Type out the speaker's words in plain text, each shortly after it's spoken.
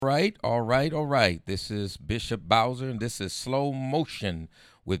Right, all right, all right. This is Bishop Bowser, and this is Slow Motion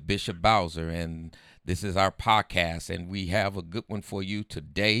with Bishop Bowser, and this is our podcast, and we have a good one for you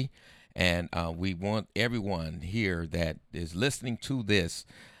today. And we want everyone here that is listening to this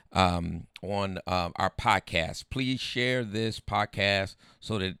on our podcast. Please share this podcast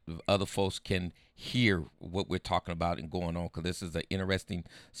so that other folks can hear what we're talking about and going on, because this is an interesting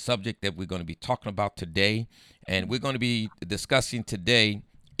subject that we're going to be talking about today. And we're going to be discussing today,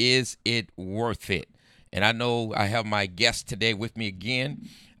 is it worth it? And I know I have my guest today with me again,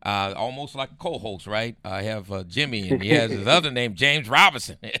 almost like a co-host, right? I have Jimmy, and he has his other name, James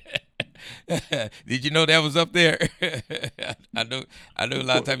Robinson. Did you know that was up there? I know. I know. A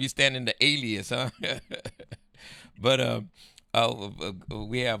lot of times you stand in the alias, huh? But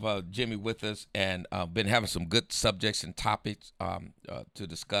we have Jimmy with us, and been having some good subjects and topics to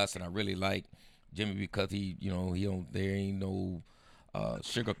discuss. And I really like Jimmy because he don't. There ain't no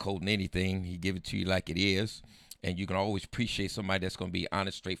sugarcoating anything. He give it to you like it is, and you can always appreciate somebody that's going to be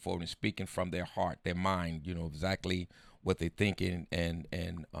honest, straightforward, and speaking from their heart, their mind. You know exactly what they're thinking and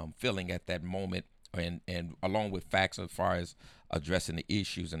feeling at that moment, and along with facts as far as addressing the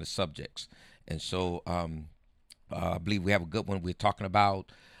issues and the subjects. And so I believe we have a good one. We're talking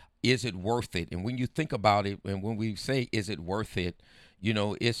about, is it worth it? And when you think about it, and when we say is it worth it,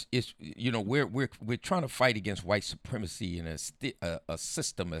 it's we're trying to fight against white supremacy and a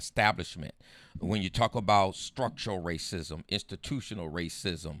system establishment. When you talk about structural racism, institutional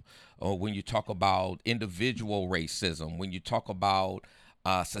racism, or when you talk about individual racism, when you talk about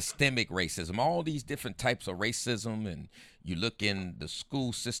systemic racism, all these different types of racism, and you look in the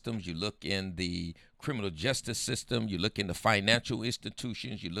school systems, you look in the criminal justice system, you look in the financial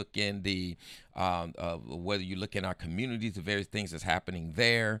institutions, you look in the whether you look in our communities, the various things that's happening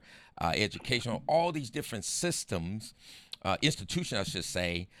there, educational, all these different systems, institutions, I should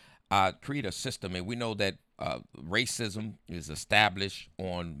say, create a system, and we know that racism is established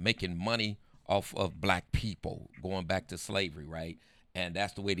on making money off of black people, going back to slavery, right? And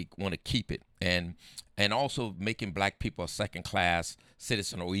that's the way they want to keep it, and also making black people a second class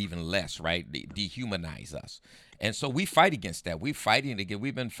citizen or even less, right? They dehumanize us, and so we fight against that. We've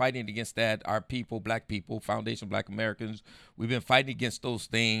been fighting against that. Our people, black people, Foundation Black Americans, we've been fighting against those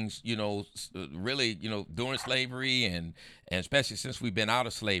things. Really, during slavery, and especially since we've been out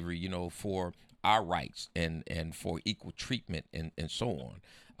of slavery, for our rights and for equal treatment and so on.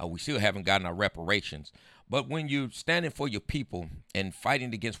 We still haven't gotten our reparations. But when you're standing for your people and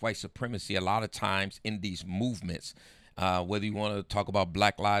fighting against white supremacy, a lot of times in these movements, whether you want to talk about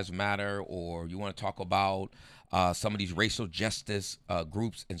Black Lives Matter or you want to talk about some of these racial justice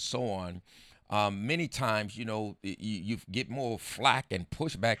groups and so on, many times, you get more flack and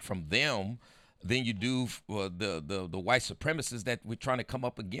pushback from them than you do the white supremacists that we're trying to come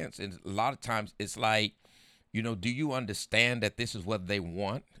up against. And a lot of times it's like, do you understand that this is what they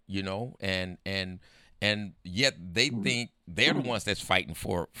want, and yet they think they're the ones that's fighting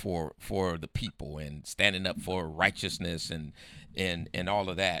for the people and standing up for righteousness and all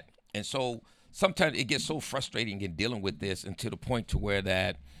of that. And so sometimes it gets so frustrating in dealing with this, and to the point to where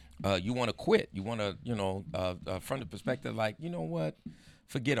that you want to quit. You want to, from the perspective like, you know what,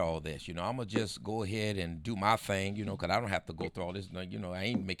 forget all this. I'm gonna just go ahead and do my thing. Because I don't have to go through all this. I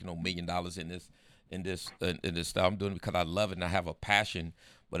ain't making no $1 million in this stuff. I'm doing it because I love it and I have a passion.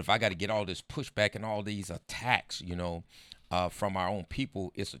 But if I got to get all this pushback and all these attacks, from our own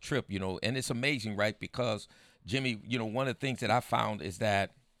people, it's a trip, And it's amazing, right? Because Jimmy, one of the things that I found is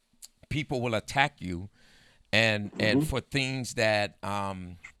that people will attack you, and for things that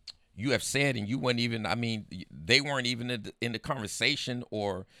you have said, and you weren't even. I mean, they weren't even in the conversation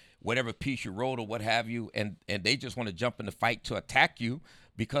or whatever piece you wrote or what have you, and they just want to jump in the fight to attack you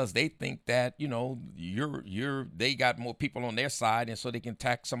because they think that they got more people on their side, and so they can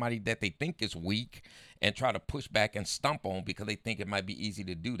attack somebody that they think is weak and try to push back and stump on because they think it might be easy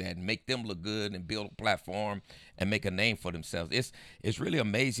to do that and make them look good and build a platform and make a name for themselves. It's really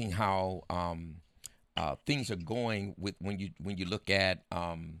amazing how things are going with when you look at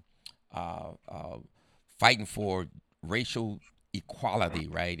uh, uh, fighting for racial equality,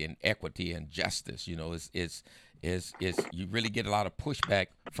 right, and equity and justice. Is you really get a lot of pushback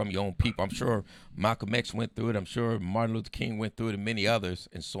from your own people. I'm sure Malcolm X went through it. I'm sure Martin Luther King went through it, and many others,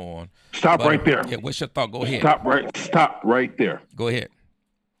 and so on. Stop But right there. yeah, what's your thought? Go ahead. Stop right there. Go ahead.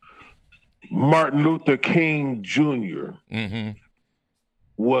 Martin Luther King Jr. Mm-hmm.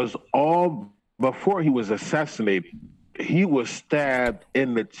 was all before he was assassinated. He was stabbed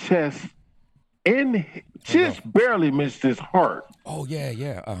in the chest and I know. just barely missed his heart Oh yeah,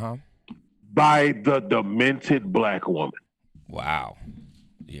 yeah. Uh huh. by the demented black woman. Wow.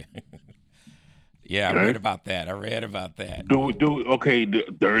 Yeah. Yeah, I read Okay. about that. I read about that. Okay, the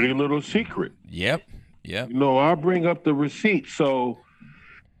dirty little secret. Yep. Yep. I'll bring up the receipt. So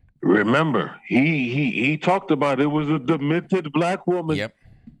remember, he talked about it was a demented black woman Yep.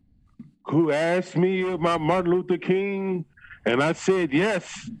 who asked me about Martin Luther King, and I said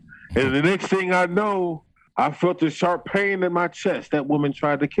yes. And the next thing I know, I felt a sharp pain in my chest. That woman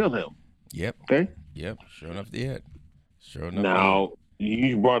tried to kill him. Yep. Okay. Yep. Sure enough did. Sure enough did. Now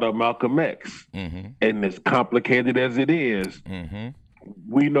you brought up Malcolm X, Mm-hmm. and as complicated as it is, Mm-hmm.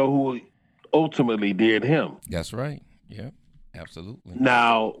 we know who ultimately did him. That's right. Yep. Absolutely.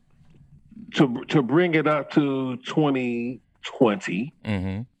 Now, to bring it up to 2020,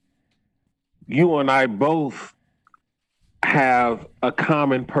 Mm-hmm. you and I both have a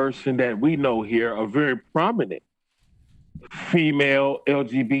common person that we know here, a very prominent female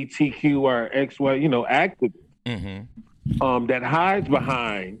LGBTQ or XY, activist, that hides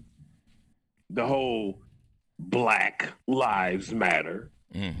behind the whole Black Lives Matter.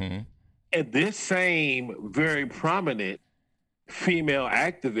 Mm-hmm. And this same very prominent female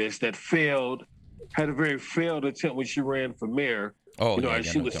activist that had a very failed attempt when she ran for mayor. Oh, yeah, As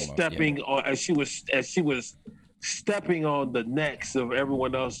I she know what was you're talking about. stepping on, as she was stepping on the necks of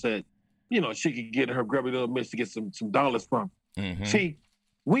everyone else that, she could get her grubby little mitts to get some dollars from. Mm-hmm. See,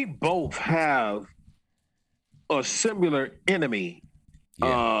 we both have a similar enemy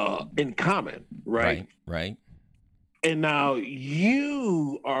Yeah. in common, right? Right. And now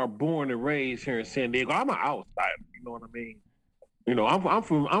you are born and raised here in San Diego. I'm an outsider, you know what I mean?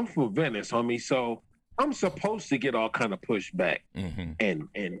 I'm from Venice, homie. So I'm supposed to get all kind of pushback Mm-hmm.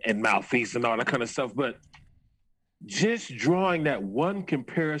 and mouthpiece and all that kind of stuff. But just drawing that one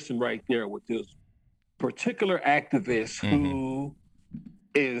comparison right there with this particular activist who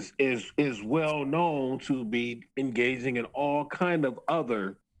is well known to be engaging in all kind of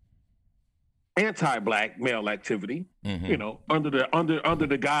other anti-black male activity, under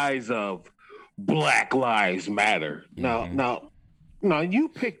the guise of Black Lives Matter. Now you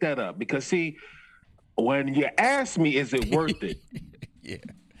pick that up because see, when you ask me, is it worth it? Yeah.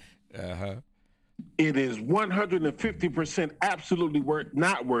 Uh-huh. It is 150% absolutely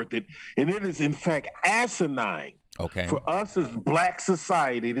not worth it, and it is in fact asinine. Okay. For us as Black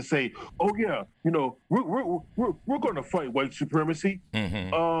society to say, "Oh yeah, we're going to fight white supremacy,"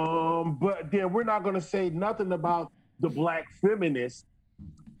 but then we're not going to say nothing about the Black feminists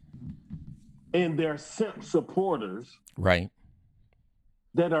and their simp supporters, Right.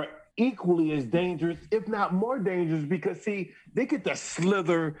 that are equally as dangerous, if not more dangerous, because see, they get to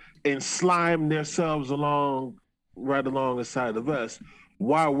slither and slime themselves right alongside of us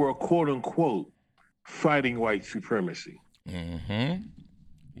while we're quote unquote fighting white supremacy. Mm-hmm.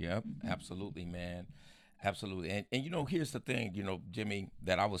 Yep. Absolutely, man. Absolutely. And here's the thing, Jimmy,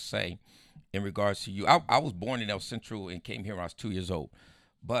 that I would say in regards to you. I was born in El Centro and came here when I was 2 years old.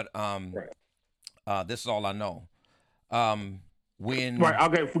 But this is all I know. When Right,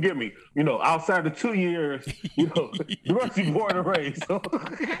 okay, forgive me. Outside the 2 years, the rest you born and raised. So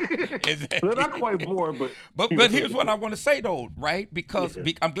they're not quite born, but here's what I want to say though, right? Because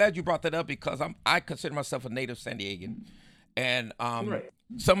I'm glad you brought that up because I consider myself a native San Diegan, and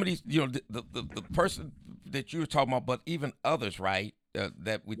some of these, the person that you were talking about, but even others, right,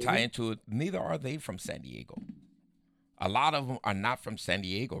 that we tie into it, neither are they from San Diego. A lot of them are not from San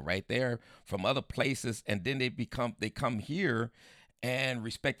Diego, right? They're from other places, and then they come here and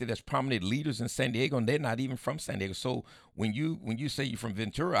respected as prominent leaders in San Diego, and they're not even from San Diego. So when you say you're from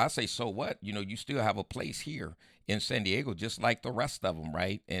Ventura, I say, so what? You still have a place here in San Diego, just like the rest of them,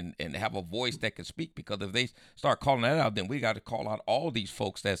 right? And have a voice that can speak, because if they start calling that out, then we got to call out all these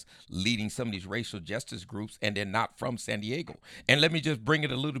folks that's leading some of these racial justice groups, and they're not from San Diego. And let me just bring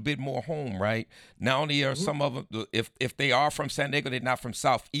it a little bit more home, right? Not only are some of them, if they are from San Diego, they're not from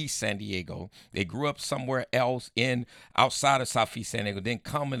Southeast San Diego. They grew up somewhere else outside of Southeast San Diego, then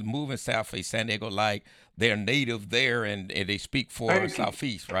come and move in Southeast San Diego like they're native there, and they speak for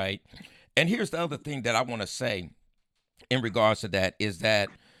Southeast, right? And here's the other thing that I want to say in regards to that is that,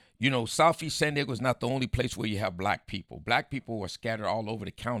 Southeast San Diego is not the only place where you have black people. Black people are scattered all over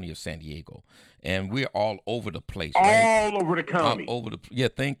the county of San Diego, and we're all over the place, right? All over the county.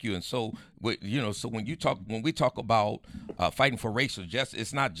 Thank you. And so, so when we talk about fighting for racial justice,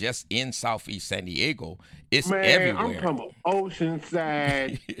 it's not just in Southeast San Diego; it's everywhere. I'm talking about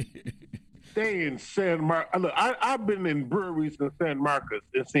Oceanside. They in San Marcos. Look, I've been in breweries in San Marcos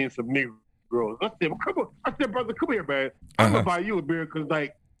and seen some Negroes. I said, brother, come here, man. I'm gonna buy you a beer because,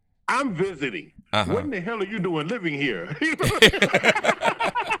 like, I'm visiting. What in the hell are you doing living here?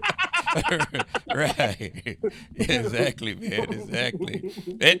 Right. Exactly, man. Exactly.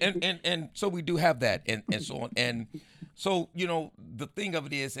 And so we do have that, and so on. And so, the thing of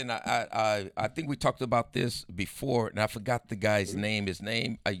it is, and I think we talked about this before, and I forgot the guy's name. His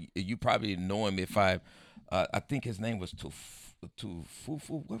name, you probably know him if I think his name was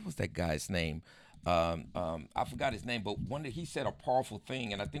Tufufu. What was that guy's name? I forgot his name, but one that he said a powerful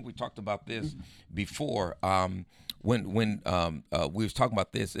thing, and I think we talked about this before. When we was talking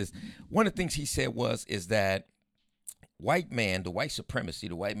about this, is one of the things he said is that the white supremacy,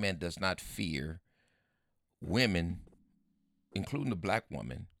 the white man does not fear women, including the black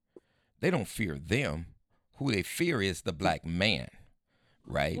woman. They don't fear them. Who they fear is the black man,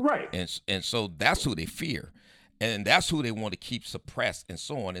 right? Right. And so that's who they fear, and that's who they want to keep suppressed, and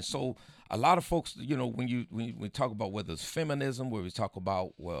so on. And so a lot of folks, when we talk about whether it's feminism, where we talk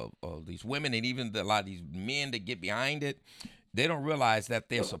about these women, and even a lot of these men that get behind it, they don't realize that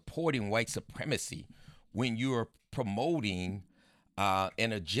they're supporting white supremacy when you're promoting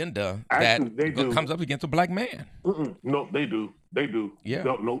an agenda Actually, that they do. comes up against a black man. No, they do. They do. Yeah.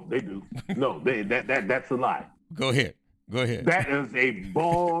 No, they do. No, that's a lie. Go ahead. That is a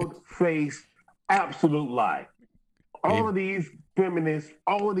bald-faced, absolute lie. All of these feminists,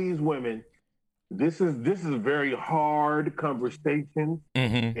 all of these women, this is a very hard conversation,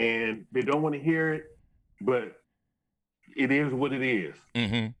 and they don't want to hear it, but it is what it is.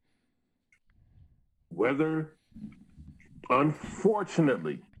 Whether,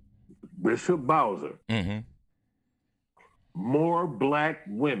 unfortunately, Bishop Bowser, more black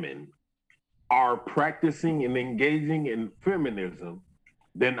women are practicing and engaging in feminism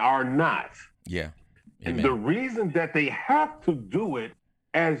than are not. Yeah. And the reason that they have to do it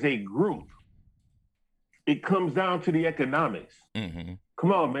as a group, it comes down to the economics.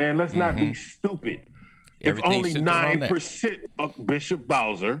 Come on, man, let's not be stupid. If only 9% of Bishop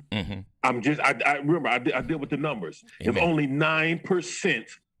Bowser, I remember I deal with the numbers. Amen. If only 9%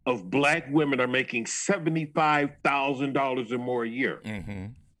 of black women are making $75,000 or more a year,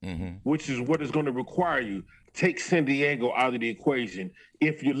 which is what is going to require you. Take San Diego out of the equation.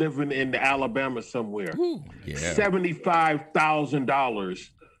 If you're living in Alabama somewhere, $75,000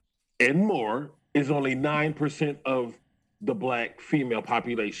 and more is only 9% of the black female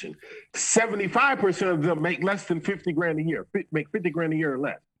population. 75% of them make less than 50 grand a year, make 50 grand a year or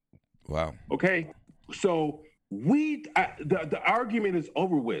less. Wow. Okay. So the argument is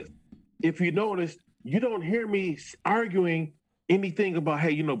over with. If you notice, you don't hear me arguing anything about,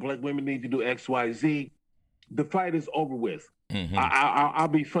 hey, black women need to do X, Y, Z. The fight is over with. I'll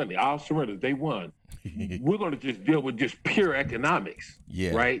be funny. I'll surrender. They won. We're going to just deal with just pure economics,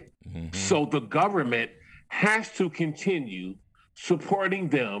 right? So the government has to continue supporting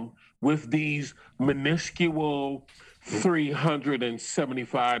them with these minuscule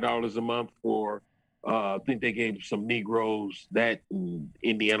 $375 a month for, I think they gave some Negroes that in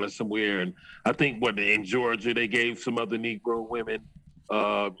Indiana somewhere. And I think in Georgia, they gave some other Negro women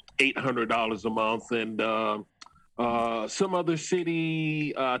 $800 a month. And some other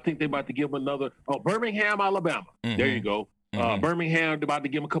city, I think they're about to give them another, Birmingham, Alabama. There you go. Birmingham, they're about to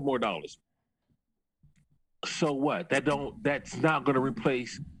give them a couple more dollars. So what? That's not going to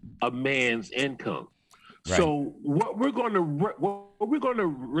replace a man's income. Right. So what we're going to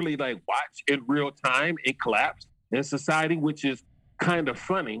really watch in real time and collapse in society, which is kind of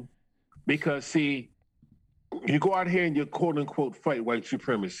funny, because see, you go out here and you quote unquote fight white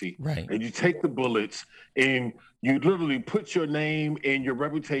supremacy, right? And you take the bullets and you literally put your name and your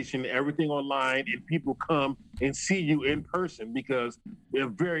reputation, everything online, and people come and see you in person because they're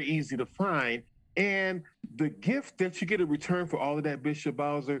very easy to find. And the gift that you get in return for all of that, Bishop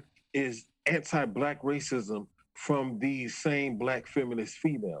Bowser, is anti-black racism from these same black feminist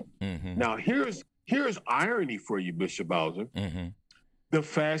females. Now, here's irony for you, Bishop Bowser. The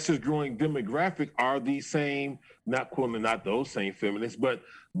fastest growing demographic are these same, not those same feminists, but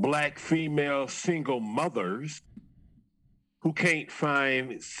black female single mothers who can't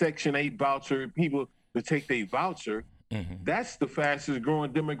find Section 8 voucher people to take their voucher. That's the fastest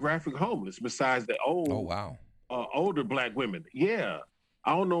growing demographic homeless, besides the older black women. Yeah.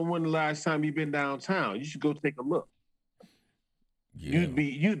 I don't know when the last time you've been downtown. You should go take a look. Yeah.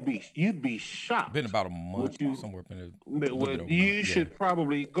 You'd be shocked. Been about a month somewhere. You should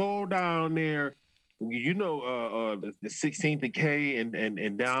probably go down there. The 16th and K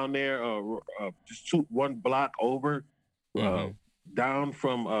and down there, just one block over, down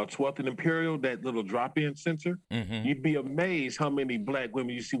from 12th and Imperial, that little drop-in center. You'd be amazed how many black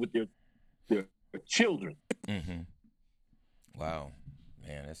women you see with their children. Wow.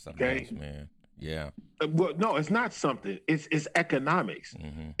 Man, that's something else, man. Yeah. Well, no, it's not something. It's economics.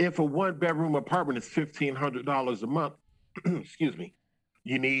 Mm-hmm. If a one bedroom apartment is $1,500 a month, excuse me,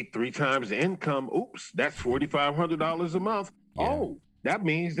 you need three times the income. Oops, that's $4,500 a month. Yeah. Oh, that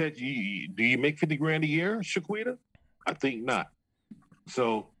means that you make 50 grand a year, Shaquita? I think not.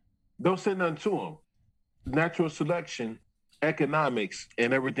 So don't say nothing to them. Natural selection, economics,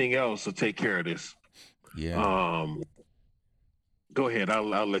 and everything else will take care of this. Yeah. Um, Go ahead. I'll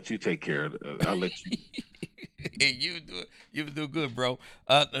let you take care of it. I'll let you. Hey, you do good, bro.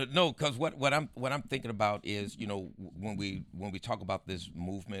 No, because what I'm thinking about is, when we talk about this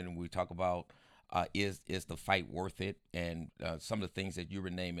movement and we talk about is the fight worth it, and some of the things that you were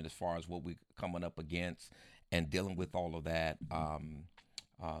naming as far as what we coming up against and dealing with all of that.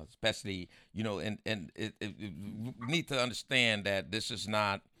 Especially, we need to understand that this is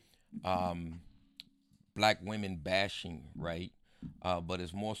not um, black women bashing, right? But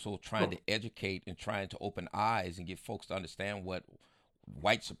it's more so trying to educate and trying to open eyes and get folks to understand what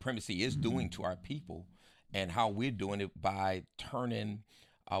white supremacy is doing to our people, and how we're doing it by turning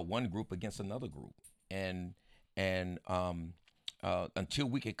one group against another group. And and until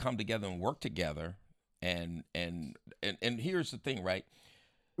we can come together and work together, and here's the thing, right?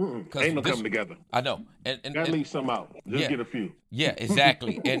 Because Ain't no this, coming together. I know, Gotta leave some out. Just yeah, get a few. yeah,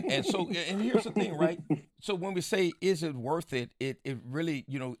 exactly. And here's the thing, right? So when we say is it worth it, it really,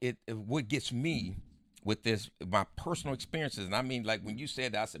 what gets me with this, my personal experiences, and I mean, like when you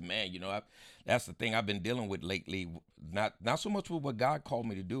said that, I said, man, that's the thing I've been dealing with lately. Not so much with what God called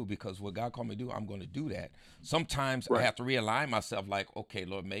me to do, because what God called me to do, I'm going to do that. Sometimes I Right. have to realign myself, like, okay,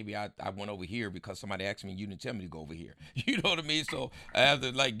 Lord, maybe I went over here because somebody asked me, you didn't tell me to go over here. You know what I mean? So I have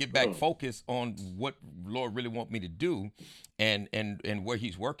to like get back Mm. focused on what Lord really want me to do, and where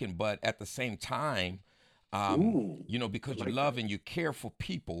He's working. But at the same time, Ooh, I because you like love that. and you care for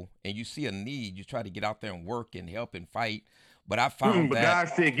people and you see a need, you try to get out there and work and help and fight. But I found But that.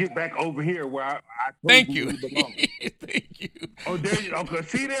 God said, get back over here where I told Thank you you. where you belong. Thank you. Oh, there you okay.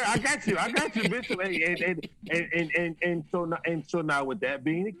 See there, I got you. I got you, Bishop. And so now with that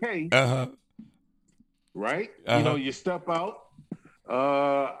being the case, Uh-huh. right? Uh-huh. You step out.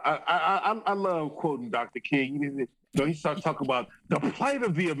 I love quoting Dr. King. He starts talking about the plight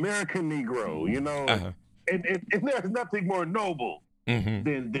of the American Negro. Uh-huh. And there's nothing more noble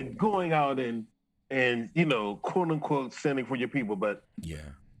Mm-hmm. than going out and quote unquote sending for your people. But Yeah.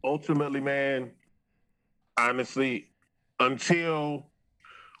 ultimately, man, honestly, until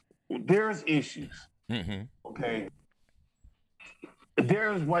there's issues, Mm-hmm. okay,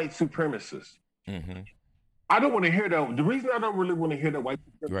 there's white supremacists. Mm-hmm. I don't want to hear that. The reason I don't really want to hear that white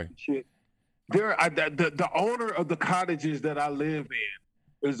Right. supremacy shit, the owner of the cottages that I live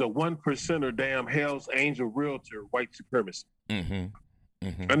in is a one percenter damn Hell's Angel realtor, white supremacist. Mm-hmm.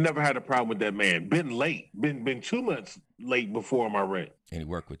 Mm-hmm. I never had a problem with that man. Been late, been 2 months late before my rent. And he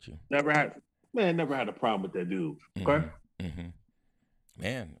work with you. Never had a problem with that dude. Okay. Mm-hmm. Mm-hmm.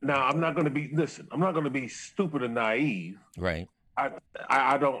 Man. Now I'm not gonna be stupid or naive. Right. I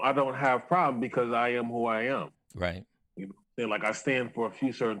I don't have problem because I am who I am. Right. And like I stand for a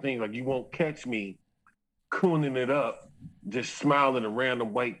few certain things. Like you won't catch me cooning it up, just smiling at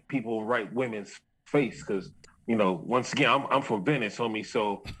random white people and white women's face because once again I'm from Venice, homie.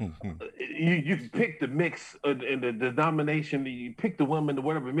 So you pick the mix in the denomination, you pick the women,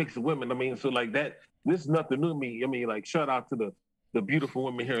 whatever mix of women. I mean, so like that, this is nothing new to me. I mean, like shout out to the beautiful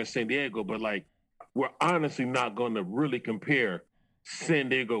women here in San Diego, but like we're honestly not going to really compare San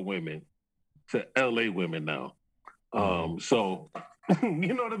Diego women to LA women now. Mm-hmm. So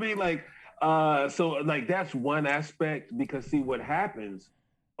you know what I mean? Like, so like that's one aspect because see what happens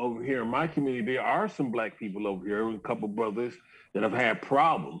over here in my community, there are some black people over here, a couple brothers that have had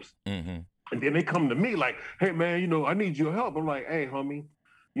problems. Mm-hmm. And then they come to me like, hey man, I need your help. I'm like, hey, homie,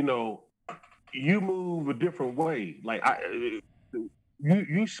 you know, you move a different way. Like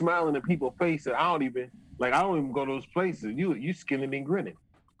you smiling in people's face and I don't even go to those places. You skinning and grinning.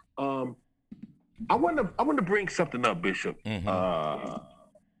 Um, I want to bring something up, Bishop. Mm-hmm. Uh,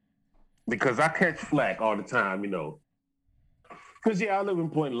 because I catch flack all the time, Because I live in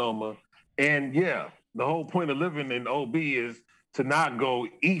Point Loma, and yeah, the whole point of living in OB is to not go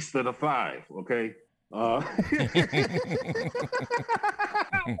east of the 5. Okay. Uh,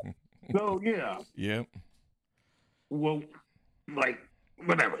 so yeah, Yep. well, like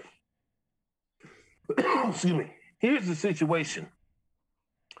whatever. Excuse me. Here's the situation.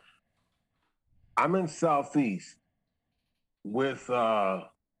 I'm in Southeast with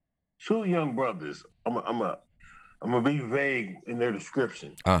two young brothers. I'm gonna be vague in their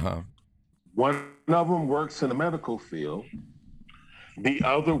description. Uh-huh. One of them works in the medical field, The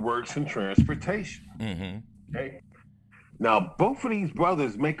other works in transportation. Mm-hmm. Okay. Now, both of these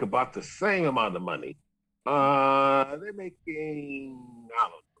brothers make about the same amount of money. They're making, I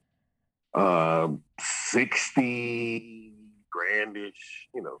don't know, 60 grandish,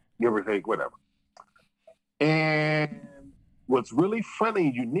 give or take, whatever. And what's really funny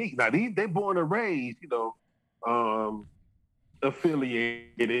and unique, now they born and raised, um,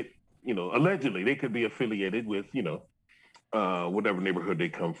 affiliated, allegedly they could be affiliated with, whatever neighborhood they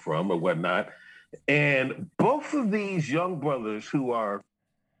come from or whatnot. And both of these young brothers who are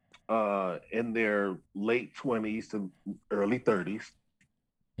in their late 20s to early 30s,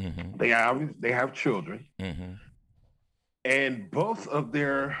 Mm-hmm. they have children, Mm-hmm. and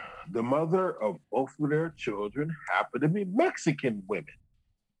the mother of both of their children happen to be Mexican women.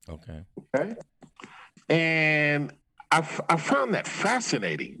 Okay. Okay, and I found that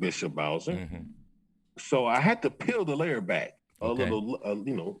fascinating, Bishop Bowser. Mm-hmm. So I had to peel the layer back a Okay.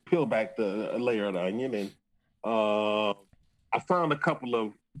 little, peel back the layer of the onion, and I found a couple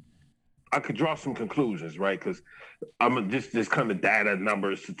of. I could draw some conclusions, right? Because I'm just this kind of data,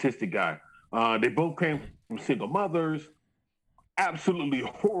 numbers, statistic guy. They both came from single mothers, absolutely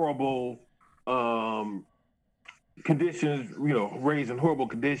horrible um, conditions. Raised in horrible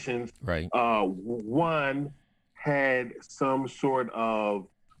conditions. Right. One had some sort of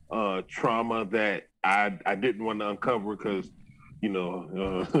trauma that I didn't want to uncover because I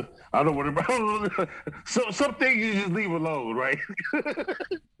don't want to. So some things you just leave alone, right?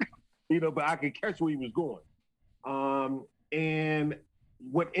 But I could catch where he was going. And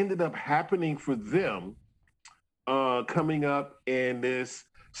what ended up happening for them, coming up in this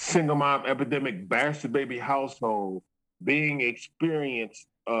single mom epidemic, bastard baby household, being experienced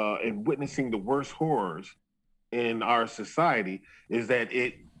and witnessing the worst horrors in our society, is that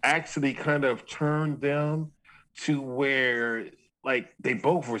it actually kind of turned them to where, like, they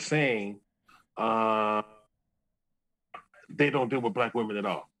both were saying, they don't deal with black women at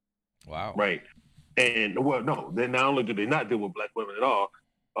all. Wow. Right. And well, no, then not only do they not deal with black women at all,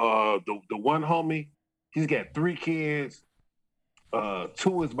 the one homie, he's got 3 kids.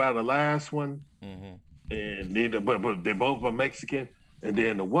 Two is by the last one, Mm-hmm. and but they both are Mexican. And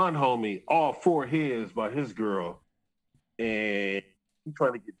then the one homie, all 4 his by his girl, and he's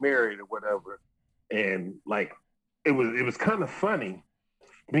trying to get married or whatever. And like, it was kind of funny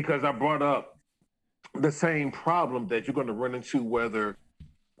because I brought up the same problem that you're going to run into whether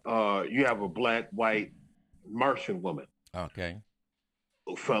you have a black, white Martian woman. Okay.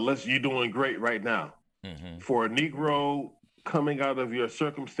 Fellas, you're doing great right now. Mm-hmm. For a Negro coming out of your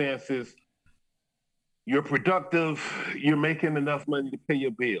circumstances, you're productive, you're making enough money to pay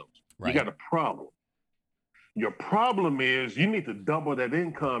your bills. You Right. got a problem. Your problem is you need to double that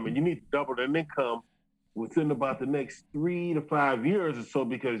income, and you need to double that income within about the next 3 to 5 years or so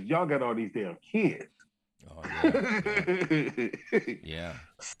because y'all got all these damn kids. Oh yeah. Yeah.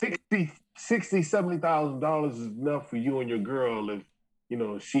 60 $70,000 is enough for you and your girl if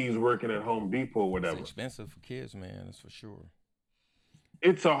she's working at Home Depot or It's whatever. expensive for kids, man. That's for sure.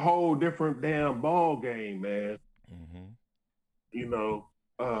 It's a whole different damn ball game, man. Mm-hmm. Here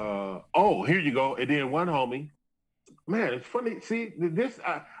you go. And then one homie, man, it's funny. See, this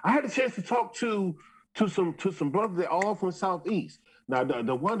I had a chance to talk to some brothers that all from Southeast. Now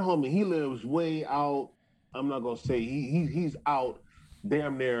the one homie, he lives way out. I'm not gonna say he's out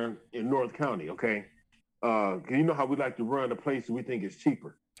damn near in North County, okay? 'Cause you know how we like to run a place that we think is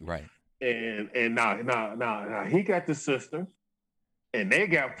cheaper. Right. And now he got the sister, and they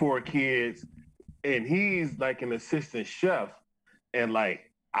got 4 kids, and he's like an assistant chef. And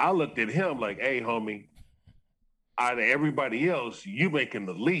like I looked at him like, hey homie, out of everybody else, you making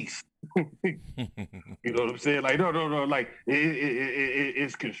the least. You know what I'm saying? Like, no. Like,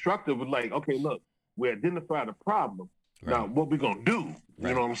 it's constructive. But like, okay, look, we identified the problem. Right. Now, what we gonna do? Right.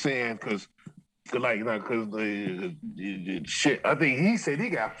 You know what I'm saying? Because shit. I think he said he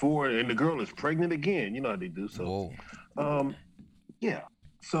got 4, and the girl is pregnant again. You know how they do. So, Whoa. yeah.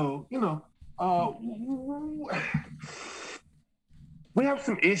 So we have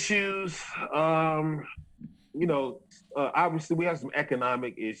some issues. Obviously we have some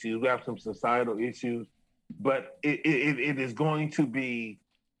economic issues, we have some societal issues, but it is going to be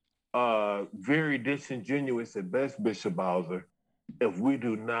very disingenuous at best, Bishop Bowser, if we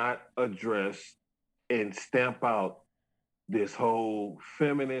do not address and stamp out this whole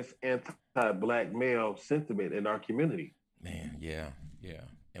feminist, anti-black male sentiment in our community. Man, yeah.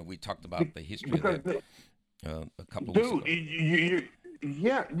 And we talked about the history Because of that a couple of dude, weeks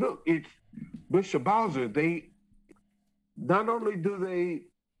ago. look, it's Bishop Bowser. They not only do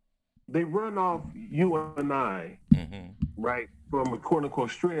they run off you and I, Mm-hmm. right, from a quote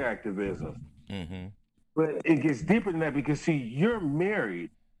unquote street activism. Mm-hmm. But it gets deeper than that because see, you're married.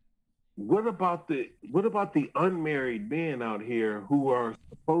 What about the unmarried men out here who are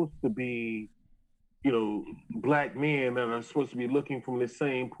supposed to be, black men that are supposed to be looking from the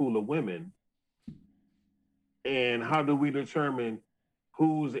same pool of women? And how do we determine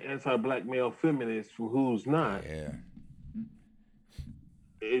who's anti-black male feminist from who's not? Yeah.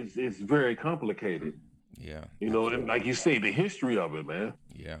 It's very complicated, Yeah. and like you say, the history of it, man.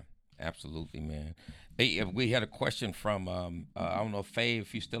 Yeah, absolutely, man. Hey, we had a question from I don't know if Faye,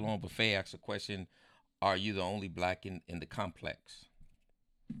 if you're still on, but Faye asked a question: are you the only black in the complex?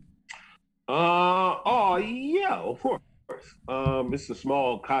 Oh yeah, of course. It's a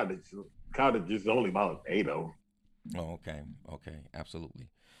small cottage. Cottage is only about 8 of them. Oh, okay, okay, absolutely.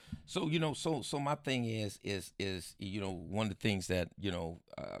 So so my thing is one of the things that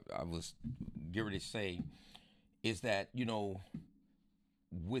I was getting ready to say is that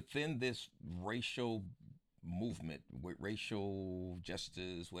within this racial movement, with racial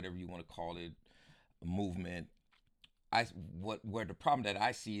justice, whatever you want to call it, movement, I what where the problem that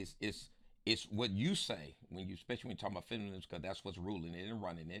I see is what you say when you, especially when you talk about feminism, because that's what's ruling it and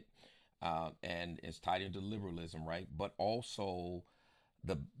running it, and it's tied into liberalism, right? But also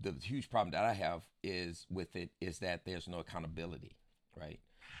the huge problem that I have is with it is that there's no accountability, right?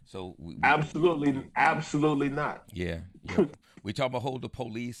 So Absolutely, absolutely not. yeah, yeah. We talk about hold the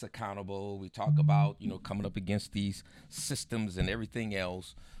police accountable. We talk about coming up against these systems and everything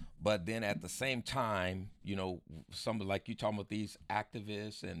else, but then at the same time, some like you talking about these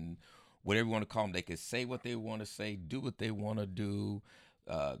activists and whatever you want to call them, they can say what they want to say, do what they want to do,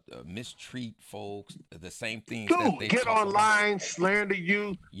 mistreat folks. The same things that Dude, they get talk about. online, slander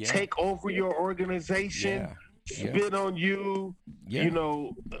you, Yeah, take over your organization, yeah, yeah, spit on you. yeah.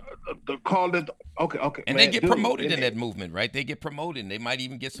 The call it. Okay, okay, And they man, get dude. promoted in that movement, right? They get promoted. And they might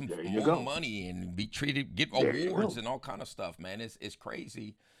even get some There you more go. money and be treated, get There you awards go. and all kind of stuff, man. It's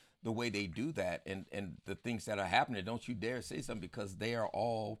crazy the way they do that and the things that are happening. Don't you dare say something because they are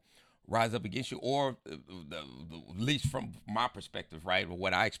all rise up against you, or at least from my perspective, right, or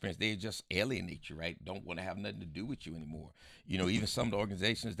what I experienced, they just alienate you, right? Don't want to have nothing to do with you anymore. Even some of the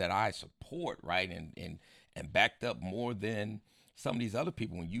organizations that I support, right, and backed up more than some of these other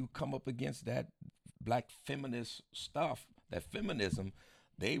people. When you come up against that black feminist stuff, that feminism,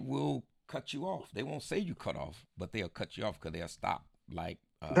 they will cut you off. They won't say you cut off, but they'll cut you off because they'll stop. Like,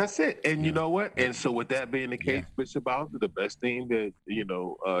 That's it. And you know what? they, And so, with that being the yeah. case, Bishop Bowser, the best thing that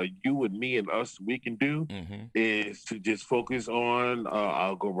you and me and us we can do Mm-hmm. is to just focus on.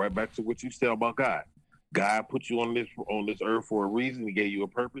 I'll go right back to what you said about God. God put you on this earth for a reason. He gave you a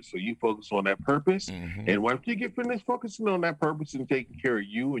purpose, so you focus on that purpose. Mm-hmm. And once you get finished focusing on that purpose and taking care of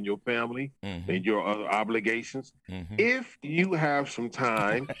you and your family Mm-hmm. and your other obligations, Mm-hmm. if you have some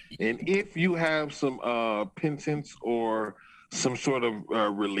time and if you have some penance or some sort of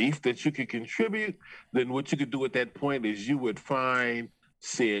relief that you could contribute, then what you could do at that point is you would find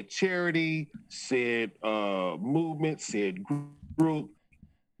said charity, said movement, said group,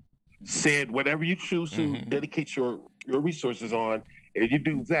 said whatever you choose to Mm-hmm. dedicate your resources on, and you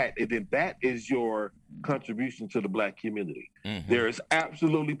do that, and then that is your contribution to the black community. Mm-hmm. There is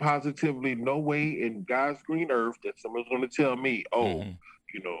absolutely positively no way in God's green earth that someone's going to tell me, oh,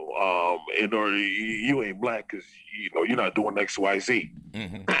 Mm-hmm. in order you ain't black because you're not doing X, Y, Z.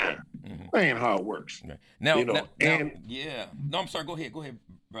 Mm-hmm. That Mm-hmm. ain't how it works. Okay. Now, And yeah. No, I'm sorry. Go ahead,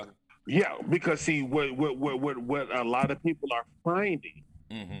 brother. yeah, because see what a lot of people are finding.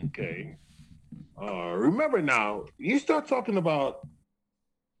 Mm-hmm. Okay, remember now, you start talking about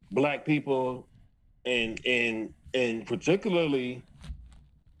black people and particularly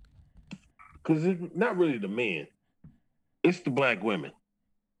because it's not really the men, it's the black women.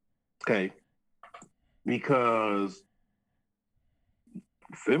 Okay, because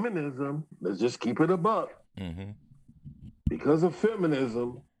feminism, let's just keep it a buck. Mm-hmm. Because of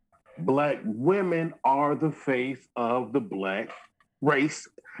feminism, black women are the face of the black race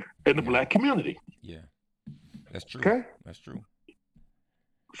in the Yeah. black community. Yeah. That's true. Okay, That's true.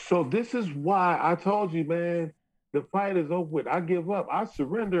 so this is why I told you, man, the fight is over with. I give up. I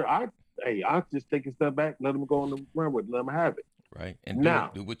surrender. I just take a step back, let them go on the run with, it, let them have it. Right. And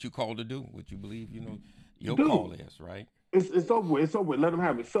Now, do what you called to do, what you believe, your call dude, is, right? it's over with. It's over with. Let them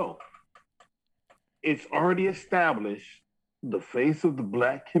have it. So it's already established. The face of the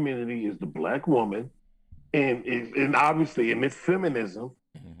black community is the black woman, and obviously, and it's feminism.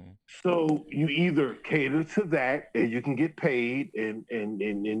 Mm-hmm. So you either cater to that and you can get paid and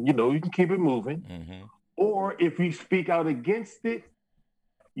you can keep it moving, Mm-hmm. or if you speak out against it,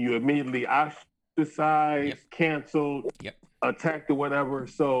 you immediately Yep. ostracized, canceled, Yep. attacked, or whatever.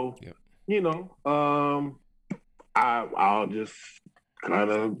 So, Yep. you know, I'll just kind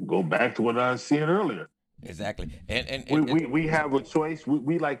of go back to what I said earlier. Exactly. And We have a choice.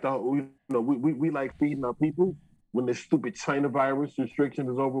 We like the we like feeding our people when this stupid China virus restriction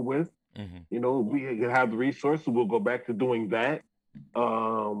is over with. mm-hmm. We have the resources. We'll go back to doing that.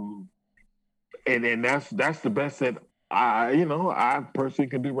 Um, and that's the best that I personally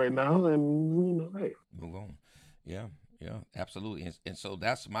can do right now. And hey, Move on. Yeah, yeah, absolutely. And so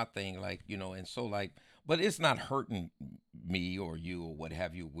that's my thing, like, and so like, but it's not hurting me or you or what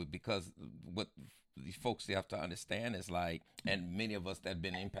have you, because what these folks have to understand is like, and many of us that have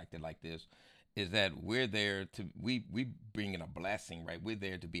been impacted like this, is that we're there to we bring in a blessing, right? We're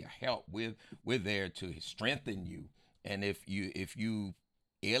there to be a help. We're there to strengthen you. And if you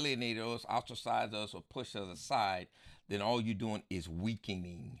alienate us, ostracize us, or push us aside, then all you're doing is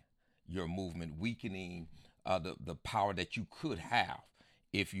weakening your movement, weakening the power that you could have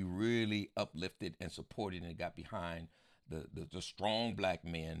if you really uplifted and supported and got behind the strong black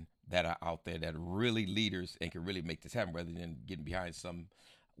men that are out there that are really leaders and can really make this happen, rather than getting behind some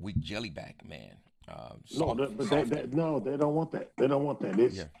weak jellyback man, no, soft, but softy. no, they don't want that. They don't want that.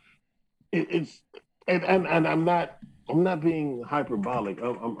 It's Yeah, it's and I'm not being hyperbolic.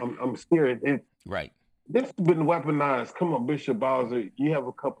 I'm serious. right. This has been weaponized. Come on, Bishop Bowser, you have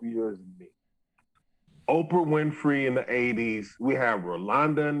a couple years in me. Oprah Winfrey in the '80s. We have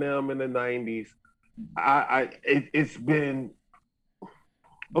Rolanda and them in the '90s. It's been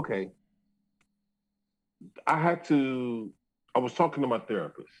okay. I had to. I was talking to my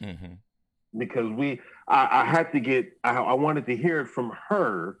therapist Mm-hmm. because I had to get. I wanted to hear it from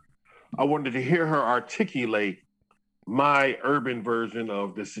her. I wanted to hear her articulate my urban version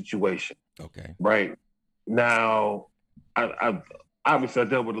of the situation. Okay. Right now, I've obviously I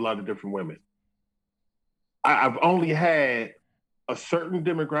dealt with a lot of different women. I've only had a certain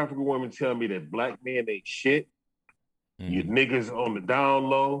demographic of women tell me that black men ain't shit. You Mm-hmm. niggas on the down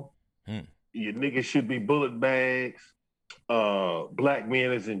low. Mm. You niggas should be bullet bags. Black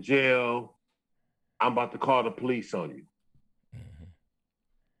men is in jail. I'm about to call the police on you.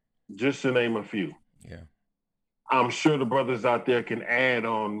 Mm-hmm. Just to name a few. Yeah. I'm sure the brothers out there can add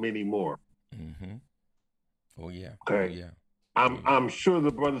on many more. Mm-hmm. Oh yeah. Oh Okay. yeah. Oh yeah. I'm sure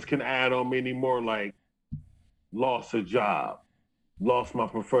the brothers can add on many more, like lost a job, lost my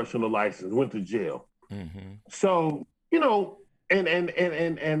professional license, went to jail. Mm-hmm. So, and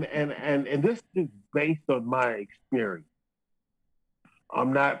this is based on my experience.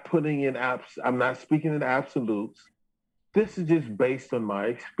 I'm not putting in I'm not speaking in absolutes. This is just based on my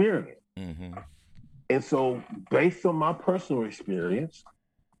experience. Mm-hmm. And so, based on my personal experience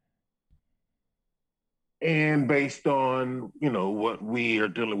and based on, what we are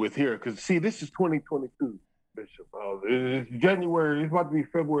dealing with here, because see, this is 2022, Bishop. It's January, it's about to be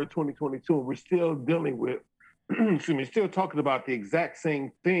February 2022, and we're still dealing with, excuse me, still talking about the exact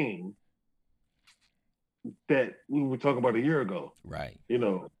same thing that we were talking about a year ago. Right.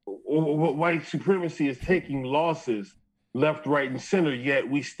 White supremacy is taking losses left, right, and center, yet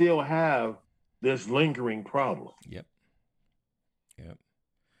we still have this lingering problem. Yep. Yep.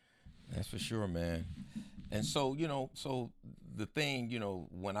 That's for sure, man. And so, so the thing,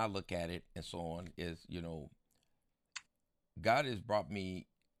 when I look at it and so on, is, God has brought me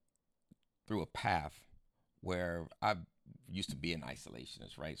through a path where I used to be an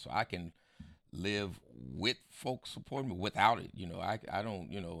isolationist, right? So I can live with folks supporting me without it. I don't,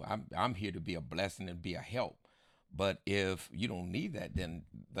 I'm here to be a blessing and be a help. But if you don't need that, then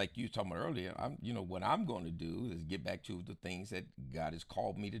like you were talking about earlier, what I'm going to do is get back to the things that God has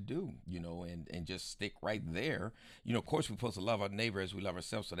called me to do, and just stick right there. Of course, we're supposed to love our neighbor as we love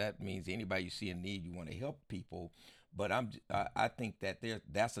ourselves. So that means anybody you see in need, you want to help people. But I think that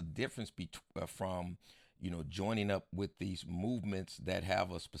that's a difference from joining up with these movements that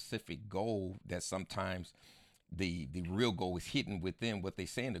have a specific goal that sometimes the real goal is hidden within what they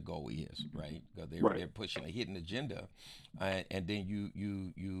saying the goal is, right? Because they're pushing a hidden agenda, and then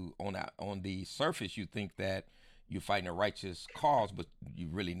you on the surface you think that you're fighting a righteous cause, but you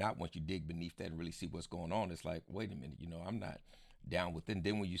really not. Once you dig beneath that and really see what's going on, it's like, wait a minute, I'm not down with it. And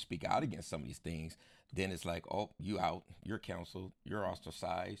then when you speak out against some of these things, then it's like, oh, you out, you're canceled, you're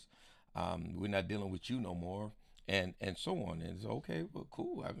ostracized. We're not dealing with you no more, and so on. And it's okay, well,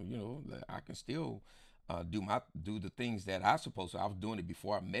 cool. I can still do the things that I supposed to. I was doing it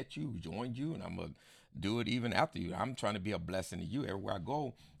before I met you, joined you, and I'm gonna do it even after you. I'm trying to be a blessing to you. Everywhere I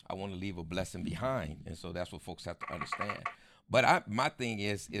go, I want to leave a blessing behind, and so that's what folks have to understand. But my thing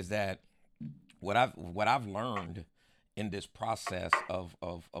is that what I've learned in this process of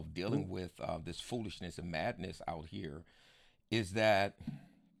dealing with this foolishness and madness out here is that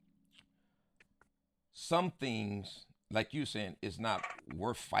some things, like you saying, is not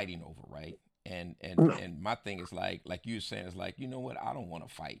worth fighting over, right? And my thing is like you saying is like, you know what, I don't want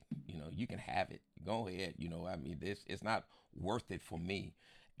to fight. You know, you can have it. Go ahead. You know, I mean, this it's not worth it for me,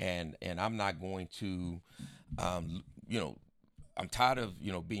 and I'm not going to, you know, I'm tired of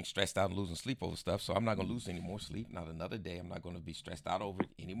being stressed out and losing sleep over stuff. So I'm not gonna lose any more sleep. Not another day. I'm not gonna be stressed out over it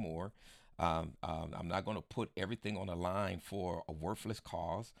anymore. I'm not gonna put everything on the line for a worthless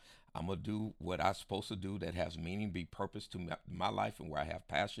cause. I'm gonna do what I'm supposed to do that has meaning, be purpose to my life, and where I have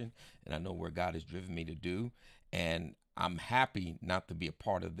passion, and I know where God has driven me to do. And I'm happy not to be a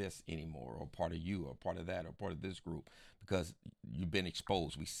part of this anymore, or part of you, or part of that, or part of this group, because you've been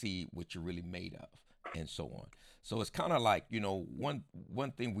exposed. We see what you're really made of, and so on. So it's kind of like, one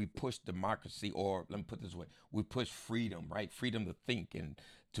thing, we push democracy, or let me put it this way, we push freedom, right? Freedom to think and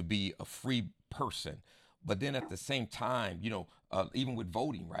to be a free person. But then at the same time, even with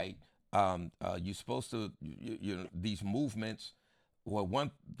voting, right? You're supposed to, these movements. Well, one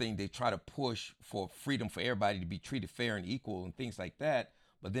thing, they try to push for freedom for everybody to be treated fair and equal and things like that.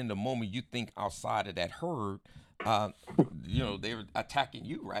 But then the moment you think outside of that herd, uh, they're attacking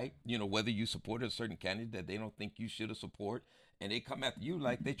you, right? Whether you supported a certain candidate that they don't think you should have support, and they come after you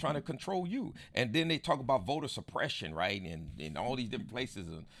like they trying to control you. And then they talk about voter suppression, right? And in all these different places,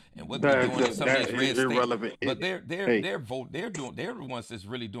 and what they're doing in some of That these red is states. irrelevant. But they're Hey, they're vote they're the ones that's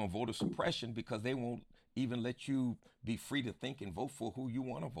really doing voter suppression, because they won't even let you be free to think and vote for who you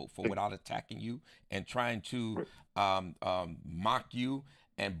want to vote for without attacking you and trying to mock you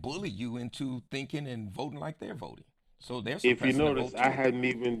and bully you into thinking and voting like they're voting. So they're if you suppressing the notice, vote I too. hadn't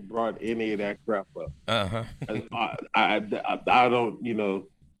even brought any of that crap up. Uh huh. I don't,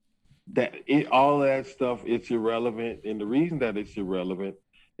 that all that stuff, it's irrelevant, and the reason that it's irrelevant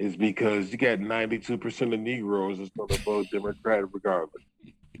is because you got 92% of Negroes that's going to vote Democrat regardless,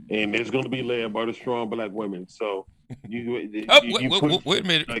 and it's going to be led by the strong black women. So Oh, you put wait a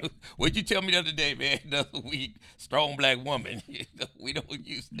minute. like, What'd you tell me the other day, man? The other week, strong black woman. We don't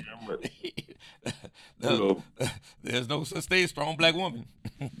use you the, know, there's no such thing as strong black woman.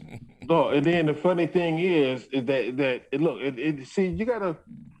 no. And then the funny thing is look, see, you gotta.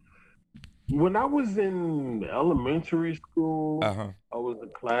 When I was in elementary Uh school, huh. I was a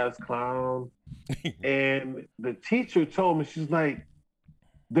class clown, and the teacher told me, she's like,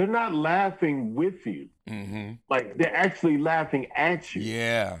 they're not laughing with you. Mm-hmm. Like they're actually laughing at you.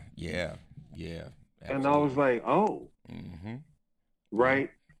 Yeah, yeah, yeah. And I was Absolutely. like, oh, Mm-hmm. Yep. right.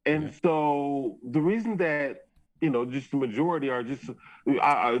 And Yep. so the reason that, just the majority are just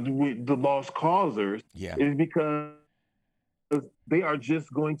the lost causers Yeah. is because they are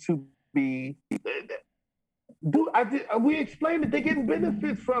just going to be. We explained it. They're getting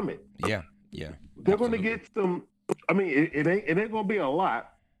benefits from it. Yeah. Yeah. They're going to Absolutely. get some. I mean, it ain't going to be a lot.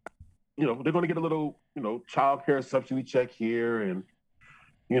 They're going to get a little, child care subsidy check here, and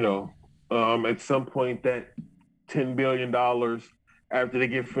you know, at some point that $10 billion after they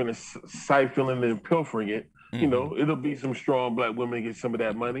get finished siphoning and pilfering it, Mm-hmm. it'll be some strong black women get some of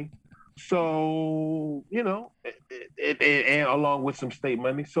that money. So, and along with some state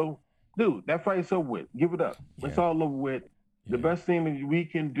money. So, dude, that fight's over with. Give it up. It's Yeah. all over with. The Yeah. best thing that we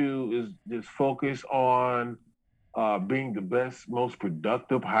can do is just focus on being the best, most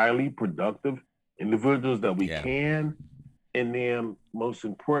productive, highly productive individuals that we Yeah. can. And then, most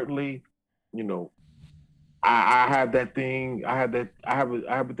importantly, you know, I have that thing. I have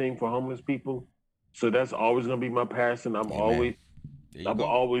a thing for homeless people. So that's always going to be my passion. Amen. There you I'm go.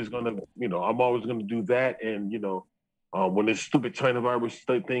 always going to, I'm always going to do that. And when this stupid China virus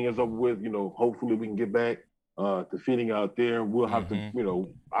thing is over with, hopefully we can get back to feeding out there. We'll have to,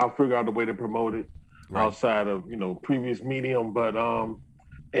 Mm-hmm. I'll figure out a way to promote it Right. outside of previous medium. But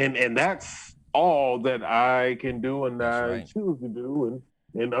and that's all that I can do and That's I right. choose to do.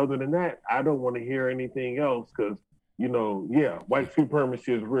 And other than that, I don't want to hear anything else because yeah, white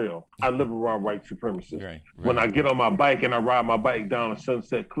supremacy is real. I live around white supremacists. Right. When I Right. get on my bike and I ride my bike down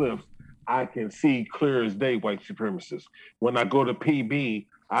Sunset Cliffs, I can see clear as day white supremacists. When I go to PB,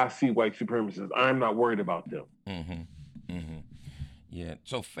 I see white supremacists. I'm not worried about them. Mm-hmm. Mm-hmm. Yeah.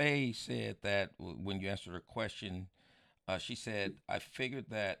 So Faye said that when you answered her question, she said, "I figured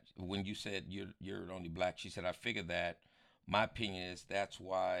that when you said you're only black, she said I figured that. My opinion is that's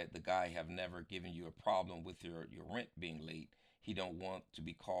why the guy have never given you a problem with your rent being late. He don't want to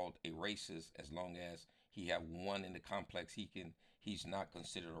be called a racist as long as he have one in the complex. He's not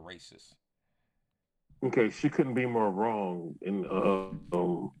considered a racist." Okay, she couldn't be more wrong. And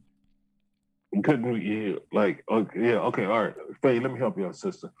couldn't yeah, like okay, yeah, okay, all right. Faye, let me help you out,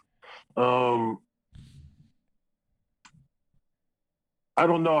 sister. Um, I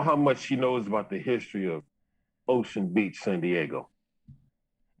don't know how much she knows about the history of Ocean Beach, San Diego.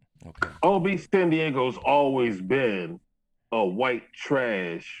 Okay. Old Beach, San Diego's always been a white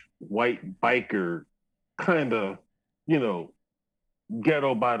trash, white biker kind of, you know,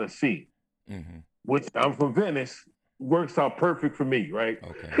 ghetto by the sea. Mm-hmm. Which I'm from Venice, works out perfect for me, right?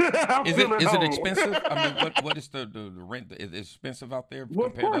 Okay. I'm Is it feeling is it home. expensive? I mean, what is the rent? Is it expensive out there Well,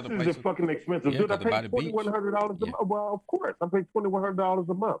 of compared to course, other it's places? fucking expensive, Yeah, dude. I because pay by the beach. $2,100 a Yeah. month. Well, of course, I pay $2,100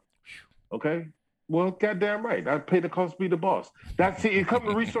 a month. Okay. Well, goddamn right. I pay the cost be the boss. That's it. It comes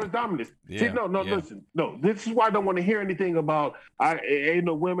to resource dominance. See, Yeah. no, no, Yeah. listen, no. This is why I don't want to hear anything about I ain't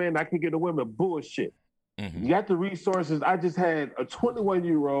no women. I can get a women bullshit. Mm-hmm. You got the resources. I just had a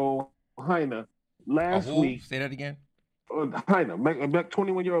 21-year-old Heina A last who? week. Say that again. Heina, a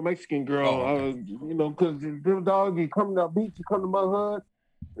 21-year-old Mexican girl. Oh, okay. You know, because the dog, you come to the beach, you come to my hood,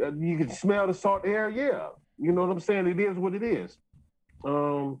 you can smell the salt air. Yeah, you know what I'm saying. It is what it is.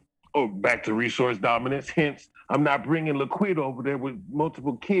 Back to resource dominance. Hence, I'm not bringing Laquita over there with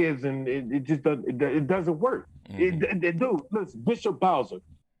multiple kids, and it just it doesn't work. Mm-hmm. Dude, listen, Bishop Bowser.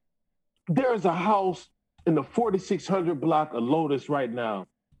 There's a house in the 4600 block of Lotus right now.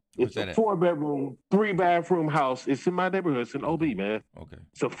 Where's It's a that at? 4-bedroom, 3-bathroom house. It's in my neighborhood. It's in OB, man. Okay.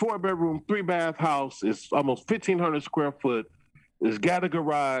 It's a 4-bedroom, 3-bath house. It's almost 1,500 square foot. It's got a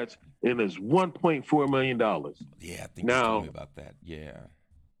garage, and it's $1.4 million. Yeah, I think you told me Now, about that. Yeah.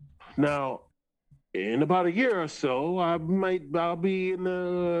 now, in about a year or so, I'll be in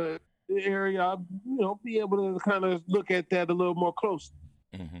the area. I'll, be able to kind of look at that a little more closely.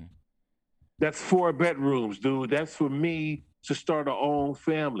 Mm-hmm. That's 4 bedrooms, dude. That's for me to start our own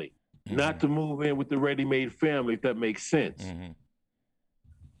family, not to move in with the ready-made family, if that makes sense. Mm-hmm.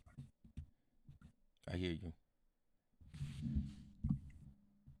 I hear you.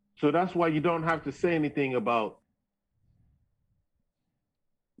 So that's why you don't have to say anything about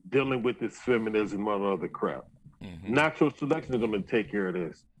dealing with this feminism and other crap. Mm-hmm. Natural selection is going to take care of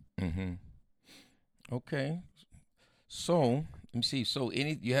this. Mm-hmm. Okay. So let me see. So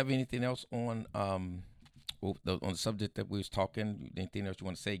you have anything else on on the subject that we was talking? Anything else you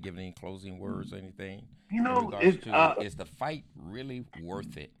want to say? Give any closing words or anything You in know, regards to is the fight really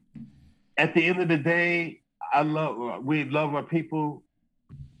worth it? at the end of the day, we love our people.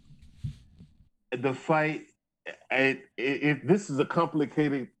 The fight, this is a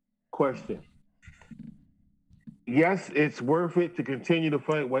complicated question. Yes, it's worth it to continue to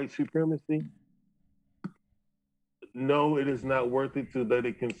fight white supremacy. No, it is not worth it to let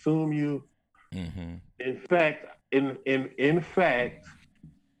it consume you. Mm-hmm. In fact, in fact,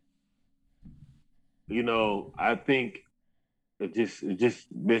 I think it just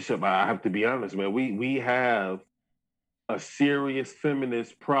Bishop. I have to be honest, man. We have a serious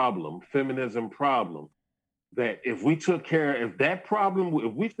feminism problem. That if we took care of that problem,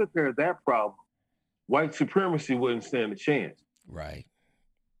 if we took care of that problem, white supremacy wouldn't stand a chance. Right.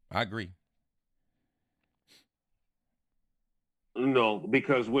 I agree.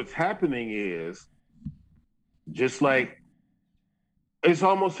 Because what's happening is just like it's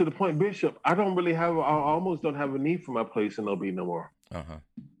almost to the point, Bishop. I almost don't have a need for my place in OB no more. Uh-huh.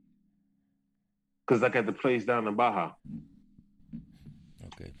 Because I got the place down in Baja.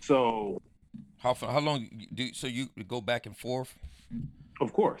 Okay. So how long so you go back and forth?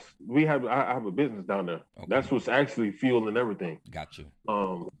 of course I have a business down there. Okay. That's what's actually fueling everything. Got you.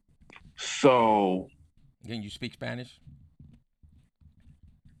 So Can you speak Spanish?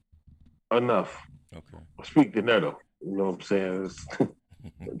 enough. Okay. Speak to Neto. You know what I'm saying? It's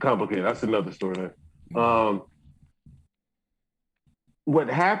complicated. That's another story. What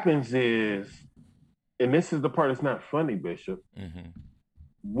happens is, and this is the part that's not funny, Bishop. Mm-hmm.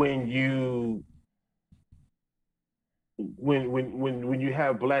 When you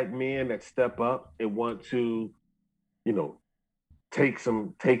have black men that step up and want to, take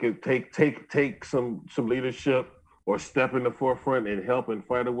some leadership or step in the forefront and help and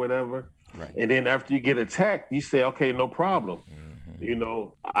fight or whatever. Right. And then after you get attacked, you say, okay, no problem. Mm-hmm.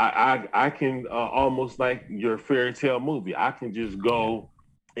 I can almost like your fairy tale movie. I can just go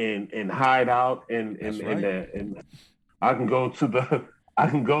and hide out and I can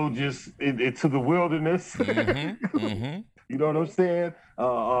go just into the wilderness. Mm-hmm. Mm-hmm. You know what I'm saying?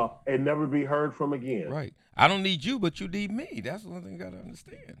 And never be heard from again. Right. I don't need you, but you need me. That's one thing you gotta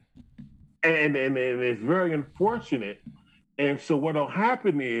understand. And it's very unfortunate. And so what'll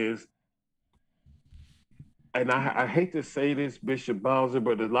happen is, and I hate to say this, Bishop Bowser,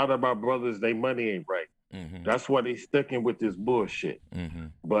 but a lot of our brothers, their money ain't right. Mm-hmm. That's why they sticking with this bullshit. Mm-hmm.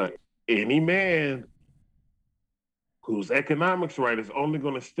 But any man whose economics right is only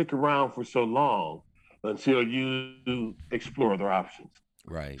going to stick around for so long until you explore other options.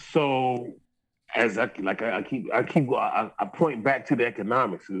 Right. So as I point back to the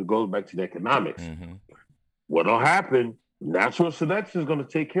economics. It goes back to the economics. Mm-hmm. What'll happen? Natural selection is going to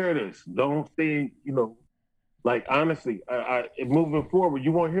take care of this. Don't stay, like honestly, moving forward,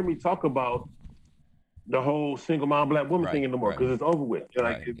 you won't hear me talk about the whole single mom black woman thing Right. anymore Right. because it's over with.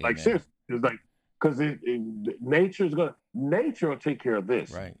 Right. Like Amen. seriously, it's like because nature will take care of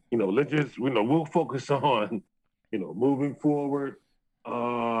this. Right. Let's just we'll focus on moving forward.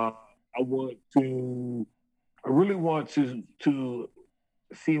 I really want to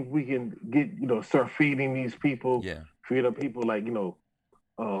see if we can get start feeding these people, Yeah. feed up people like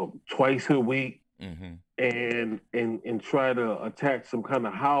twice a week, Mm-hmm. and try to attack some kind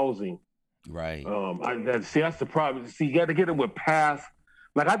of housing. Right. That's the problem. See, you got to get it with path.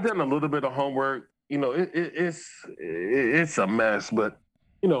 Like I've done a little bit of homework. It's a mess, but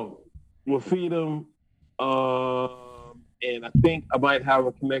we'll feed them. And I think I might have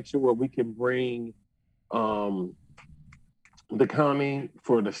a connection where we can bring um, the county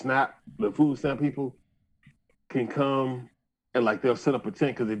for the food stamp people can come and like they'll set up a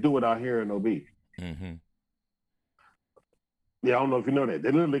tent because they do it out here in OB. Mm-hmm. Yeah, I don't know if you know that.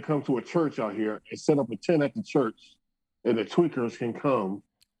 They literally come to a church out here and set up a tent at the church, and the tweakers can come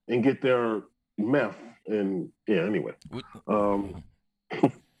and get their meth. And yeah, anyway. Um,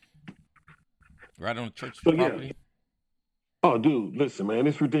 Right on the church so yeah. property. Oh, dude, listen, man,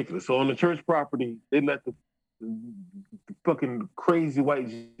 it's ridiculous. So on the church property, they let the fucking crazy white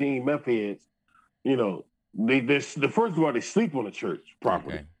gene meth heads, they first of all they sleep on the church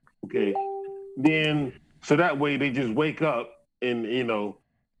property. Okay. Okay. Then so that way they just wake up and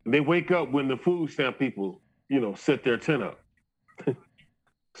they wake up when the food stamp people set their tent up.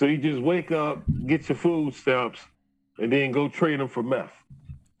 So you just wake up, get your food stamps, and then go trade them for meth.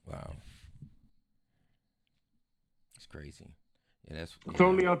 Wow. It's crazy. Yeah, that's It's yeah.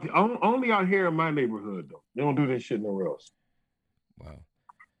 only out here in my neighborhood though. They don't do this shit nowhere else. Wow.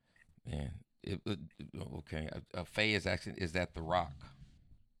 Man. Okay. Faye is actually is that the Rock?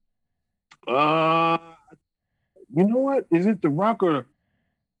 Uh, you know what? Is it the Rock or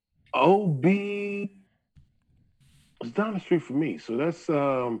OB? It's down the street from me, so that's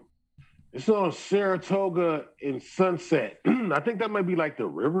it's on Saratoga and Sunset. I think that might be like the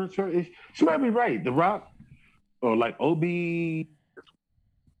River Church. She might be right. The Rock or like OB. And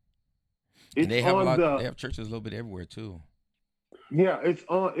It's they have a on lot. the They have churches a little bit everywhere too. yeah.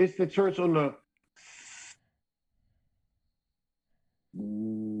 It's the church on the.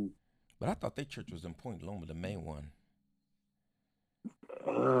 But I thought their church was in Point Loma, the main one.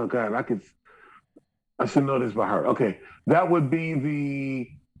 Oh God, I should know this by heart. Okay, that would be the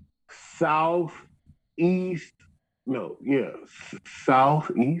southeast. No, yeah,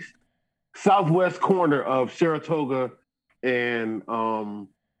 southeast, southwest corner of Saratoga and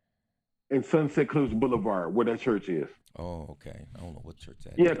Sunset Cliffs Boulevard, where that church is. Oh, okay. I don't know what church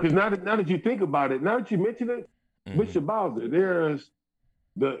that Yeah, is. because now that you think about it, now that you mention it, Mm-hmm. Bishop Bowser, there's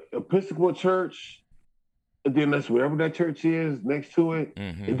the Episcopal Church, and then that's wherever that church is next to it,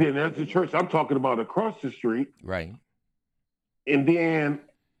 Mm-hmm. and then there's the church I'm talking about across the street, Right. and then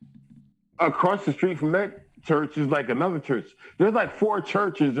across the street from that church is like another church. There's like 4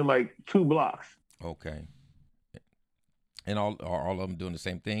 churches in like 2 blocks. Okay. And all are all of them doing the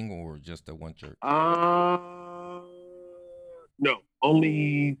same thing, or just the one church? No,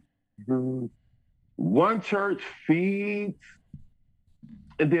 only one church feeds,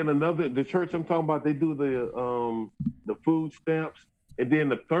 and then the church I'm talking about, they do the food stamps, and then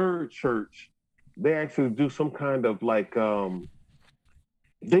the third church, they actually do some kind of like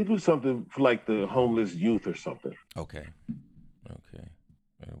they do something for like the homeless youth or something. Okay. Okay.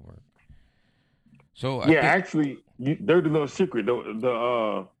 That'll work. So I Yeah, think. actually, they're the little secret.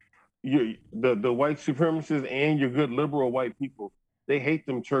 The white supremacists and your good liberal white people, they hate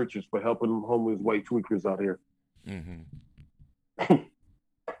them churches for helping them homeless white tweakers out here. Mm-hmm.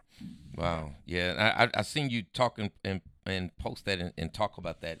 Wow. Yeah. I seen you talking and post that and talk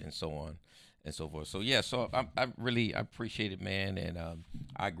about that and so on and so forth. So yeah. So I really I appreciate it, man, and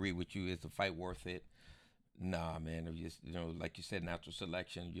I agree with you. Is the fight worth it? Nah, man. It just like you said, natural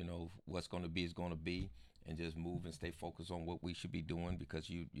selection. What's going to be is going to be, and just move and stay focused on what we should be doing because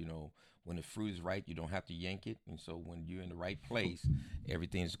when the fruit is right, you don't have to yank it, and so when you're in the right place,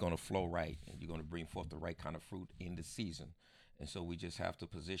 everything's going to flow right, and you're going to bring forth the right kind of fruit in the season. And so we just have to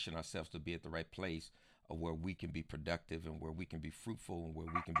position ourselves to be at the right place of where we can be productive and where we can be fruitful and where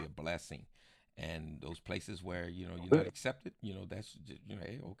we can be a blessing. And those places where you're not accepted, that's just,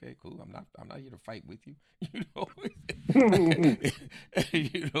 hey, okay, cool. I'm not here to fight with you.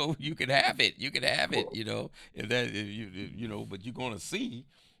 You know, you can have it. You can have it. If that if but you're gonna see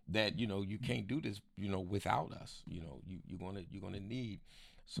that you can't do this without us. You're gonna need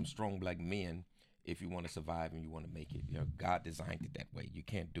some strong black men if you want to survive and you want to make it. God designed it that way. You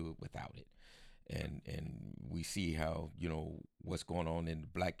can't do it without it. And we see how what's going on in the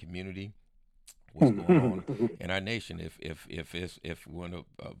black community, what's going on in our nation. If we want to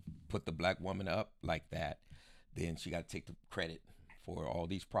put the black woman up like that, then she got to take the credit for all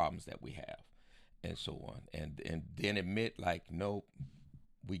these problems that we have, and so on, and then admit like, no,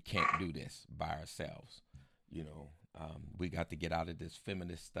 we can't do this by ourselves. We got to get out of this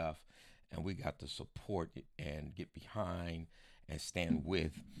feminist stuff, and we got to support it and get behind and stand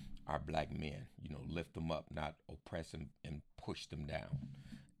with our black men. Lift them up, not oppress them and push them down,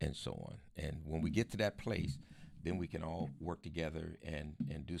 and so on. And when we get to that place, then we can all work together and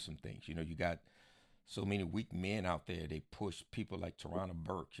do some things. You got so many weak men out there. They push people like Tarana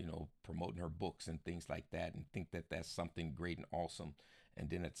Burke, promoting her books and things like that, and think that that's something great and awesome, and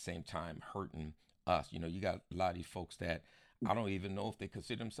then at the same time hurting us. You got a lot of these folks that I don't even know if they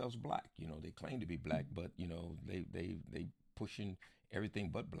consider themselves black. They claim to be black, but they pushing everything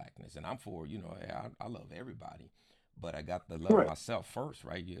but blackness. And I'm for I love everybody, but I got to love Right. myself first,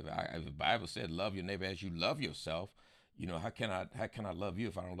 right? The Bible said, "Love your neighbor as you love yourself." How can I love you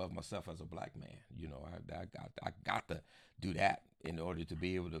if I don't love myself as a black man? I got to do that in order to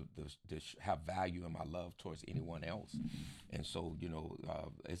be able to have value in my love towards anyone else. And so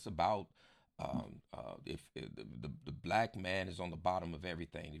it's about if the black man is on the bottom of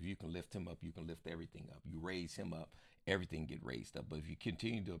everything. If you can lift him up, you can lift everything up. You raise him up, everything get raised up. But if you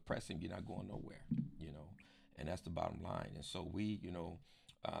continue to oppress him, you're not going nowhere. And that's the bottom line. And so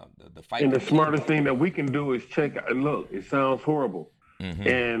the fight And the continues. smartest thing that we can do is check out. Look, it sounds horrible,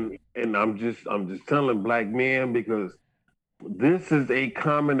 Mm-hmm. and I'm just telling black men because this is a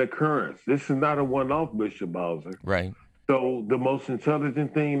common occurrence. This is not a one-off, Bishop Bowser. Right. So the most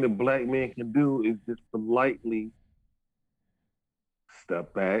intelligent thing that black men can do is just politely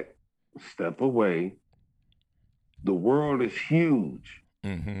step back, step away. The world is huge,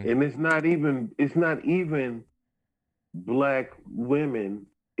 Mm-hmm. and it's not even black women.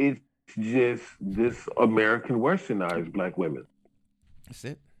 It's just this American westernized black women. That's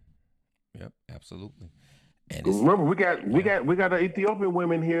it. Yep. Absolutely. And it's Remember, we got we yeah. got we got Ethiopian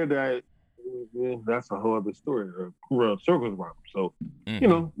women here that that's a whole other story. Run circles around. So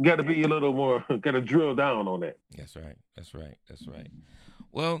Mm-hmm. got to be a little more, got to drill down on that. That's right. That's right. That's right.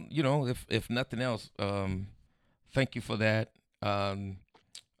 Well, if nothing else, thank you for that.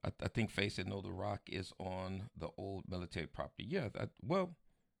 I think Face said no. The Rock is on the old military property. Yeah. Well,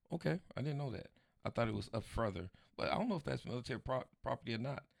 okay. I didn't know that. I thought it was up further, but I don't know if that's military property or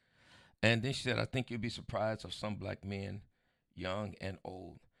not. And then she said, I think you'd be surprised of some black men, young and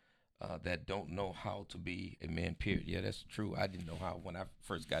old, that don't know how to be a man. Period. Yeah, that's true. I didn't know how when I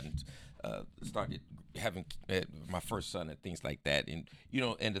first started having my first son and things like that. And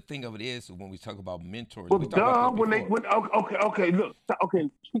and the thing of it is, when we talk about mentors, Well, we talked about this duh. When they before. when okay, look, okay.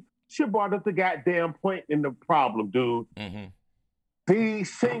 She brought up the goddamn point in the problem, dude. Mm-hmm.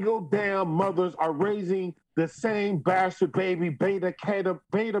 These single damn mothers are raising the same bastard baby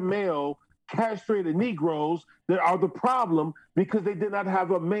beta male castrated Negroes that are the problem because they did not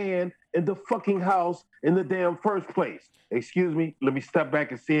have a man in the fucking house in the damn first place. Excuse me, let me step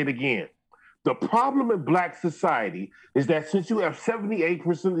back and say it again. The problem in black society is that since you have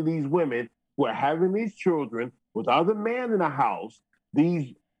 78% of these women who are having these children without a man in the house,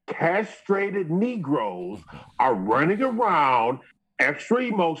 these castrated Negroes are running around extra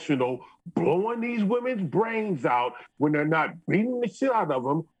emotional, blowing these women's brains out when they're not beating the shit out of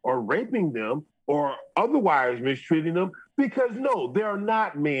them or raping them or otherwise mistreating them because no, they're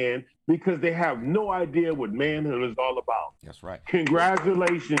not men because they have no idea what manhood is all about. That's right.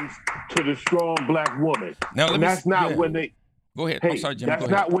 Congratulations to the strong black woman. Now let And me. that's not Yeah. when they Go ahead. I'm hey, sorry, Jimmy. Go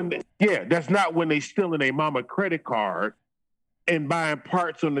that's ahead. not when they that's not when they stealing a mama credit card and buying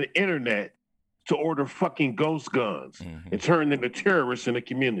parts on the internet to order fucking ghost guns Mm-hmm. and turn into terrorists in the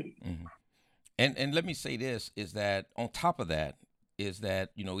community. Mm-hmm. And let me say this is that on top of that is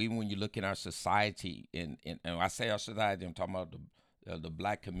that even when you look in our society and I say our society, I'm talking about the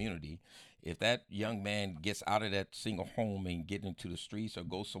black community. If that young man gets out of that single home and get into the streets or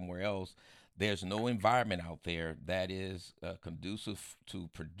go somewhere else, there's no environment out there that is conducive to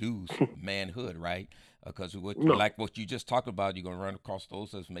produce manhood, right? Because No. like what you just talked about, you're gonna run across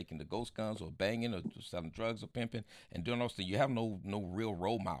those that's making the ghost guns or banging or selling drugs or pimping and doing those things. You have no real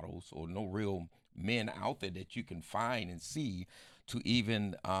role models or no real men out there that you can find and see to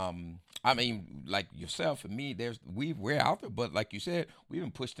even I mean, like yourself and me, we're out there, but like you said, we've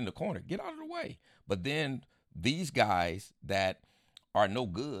been pushed in the corner. Get out of the way. But then these guys that are no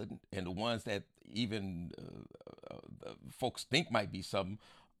good, and the ones that even folks think might be something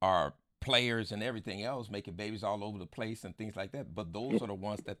are players and everything else, making babies all over the place and things like that. But those are the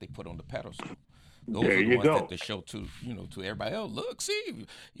ones that they put on the pedestal. Those There are the you ones that go. they show to, to everybody else. Look, see,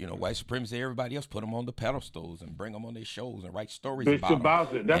 white supremacy, everybody else put them on the pedestals and bring them on their shows and write stories about Bishop them.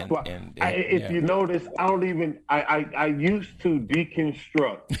 Bowser. That's And why, if yeah, you notice, I don't even. I used to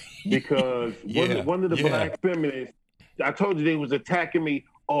deconstruct because yeah, one of the yeah, black feminists, I told you they was attacking me.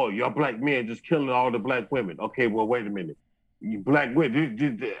 Oh, y'all black men just killing all the black women. Okay, well, wait a minute. You black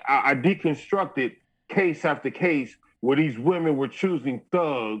women. I deconstructed case after case where these women were choosing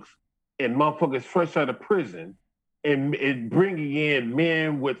thugs and motherfuckers fresh out of prison and bringing in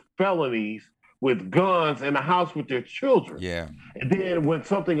men with felonies with guns in the house with their children. yeah, And then when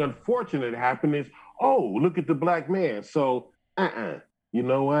something unfortunate happened, is oh, look at the black man. So, you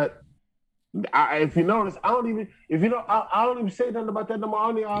know what? If you notice, I don't even if you know I don't even say nothing about that no more.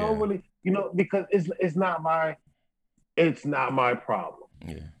 I don't yeah, really, because it's not my problem.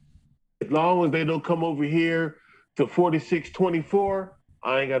 yeah. As long as they don't come over here to 4624,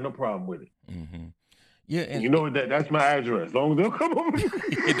 I ain't got no problem with it. hmm Yeah, And and you know that's my address. As long as they'll come over.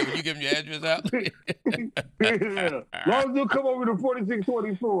 you give them your address out. Yeah. As long as you come over to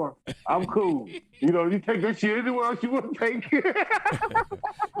 4624, I'm cool. You take that shit anywhere else you want to take.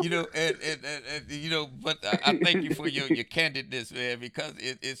 But I thank you for your candidness, man, because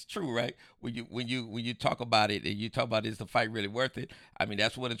it's true, right? When you talk about it and you talk about is the fight really worth it? I mean,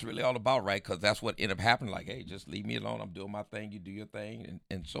 that's what it's really all about, right? Because that's what ended up happening. Like, hey, just leave me alone. I'm doing my thing. You do your thing,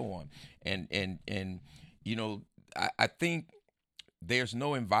 and so on. And you know, I think there's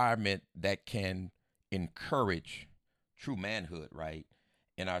no environment that can encourage true manhood, right?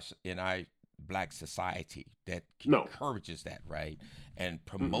 In our black society that No. encourages that, right, and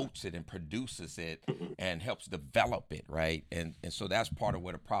promotes it and produces it and helps develop it, right, and so that's part of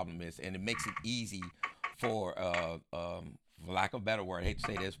what the problem is, and it makes it easy for for lack of a better word, I hate to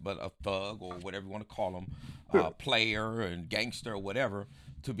say this, but a thug or whatever you want to call them, player and gangster or whatever,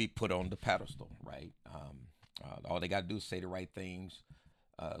 to be put on the pedestal, right? All they got to do is say the right things,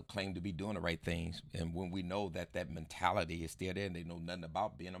 claim to be doing the right things, and when we know that mentality is still there, and they know nothing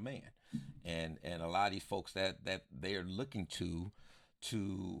about being a man, and a lot of these folks that they're looking to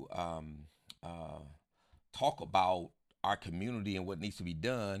talk about our community and what needs to be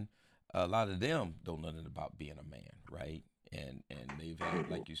done, a lot of them don't know nothing about being a man, right? And they've had,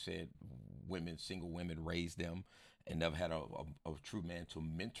 like you said, single women raise them and never had a true man to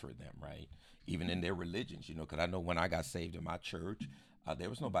mentor them, right? Even in their religions, because I know when I got saved in my church, there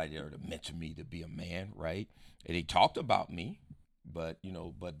was nobody there to mentor me to be a man, right? And they talked about me, but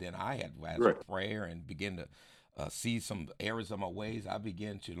then I had to ask Right. for prayer and begin to see some errors of my ways. I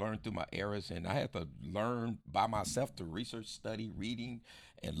began to learn through my errors, and I had to learn by myself through research, study, reading,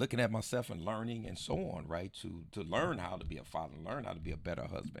 and looking at myself and learning and so on, right? To learn how to be a father, learn how to be a better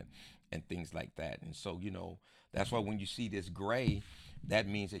husband, and things like that. And so that's why when you see this gray, that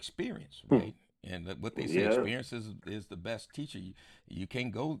means experience, right? And what they say, Yeah. experience is the best teacher. You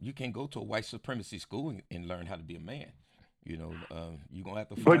can't go to a white supremacy school and learn how to be a man. You're gonna have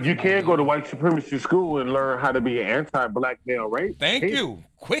to But find you somebody can go to to. white supremacy school and learn how to be an anti-black male race. Thank Hater. you.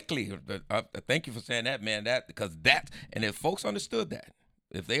 Quickly, thank you for saying that, man. And if folks understood that,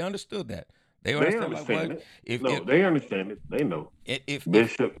 if they understood that, they They understand like understand what it. if No, they understand it. They know. if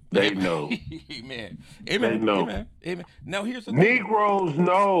Bishop, they know. amen, They amen, know. amen, amen. Now here's the thing. Negroes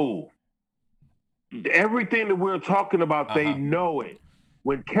know everything that we're talking about. Uh They huh. know it.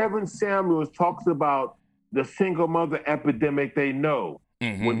 When Kevin Samuels talks about the single mother epidemic, they know. When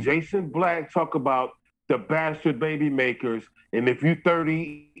Mm-hmm. Jason Black talk about the bastard baby makers, and if you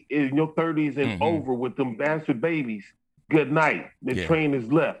 30 in your 30s and Mm-hmm. over with them bastard babies, good night. The Yeah. train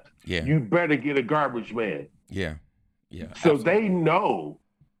is left. Yeah. You better get a garbage man. Yeah. Yeah. So Absolutely. they know.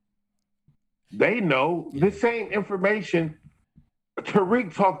 They know Yeah. the same information.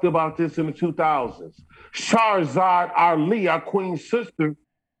 Tariq talked about this in the 2000s. Shahrzad Ali, our queen's sister,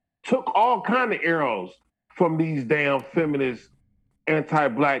 took all kind of arrows from these damn feminist,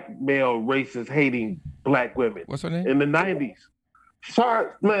 anti-black male, racist, hating black women What's her name? in the 90s.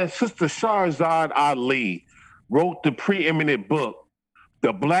 Sister Shahrzad Ali wrote the preeminent book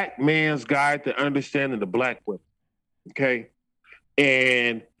The Black Man's Guide to Understanding the Black Women. Okay.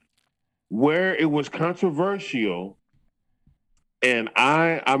 And where it was controversial, and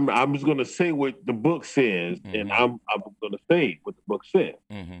I'm just gonna say what the book says, and I'm gonna say what the book says.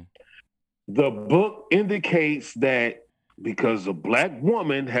 The book indicates that because a Black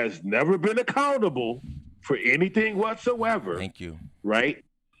woman has never been accountable for anything whatsoever. Thank you. Right?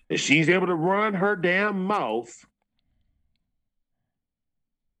 And she's able to run her damn mouth.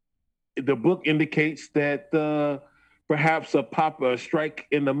 The book indicates that perhaps a strike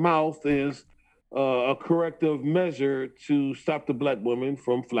in the mouth is a corrective measure to stop the Black woman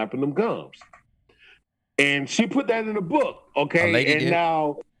from flapping them gums. And she put that in the book, okay? And did.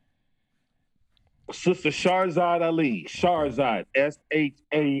 now, Sister Shahrazad Ali, Shahrazad,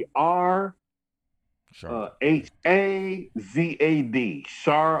 Shahar Hazad,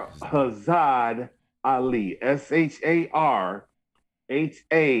 Shahrazad Ali, Shahrazad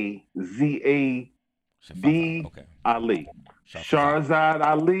Ali. Shahrazad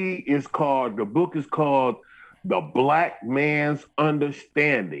Ali is called, the book is called The Black Man's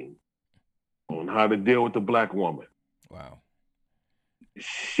Understanding on How to Deal with the Black Woman. Wow.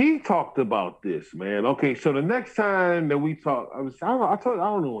 She talked about this, man. Okay, so the next time that we talk, I don't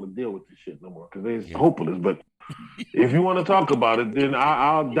want to deal with this shit no more because it's hopeless. But if you want to talk about it, then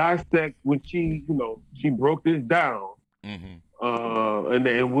I'll dissect when she broke this down. And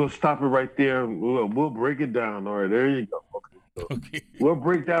we'll stop it right there. We'll break it down. All right, there you go. Okay. We'll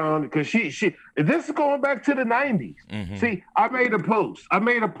break down because she this is going back to the 90s. See, I made a post.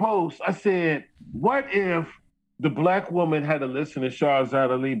 I said, what if the Black woman had to listen to Shahrazad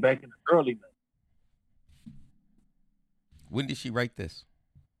Ali back in the early 90s? When did she write this?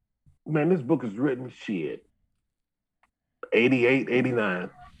 Man, this book is written 88, 89.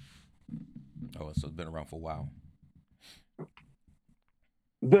 Oh, so it's been around for a while.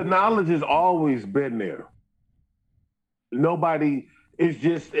 The knowledge has always been there. Nobody is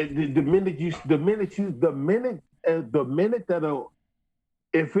just the minute that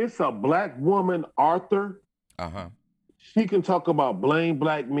if it's a Black woman author, she can talk about blame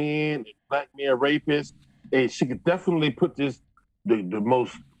black men rapists, and she could definitely put the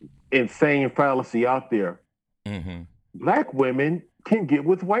most insane fallacy out there. Black women can get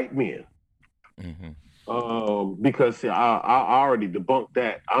with white men. Because I already debunked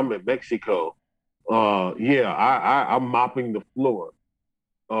that. I'm in Mexico. I'm mopping the floor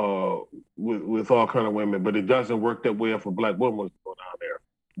with all kind of women, but it doesn't work that way if a Black woman was going down there.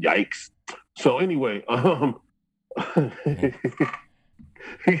 Yikes. So anyway,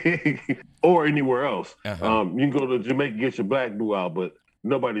 or anywhere else. You can go to Jamaica, get your Black boo out, but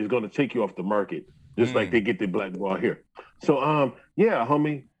nobody's going to take you off the market, just like they get their Black boo out here. So,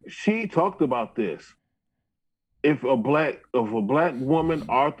 homie, she talked about this. If a black woman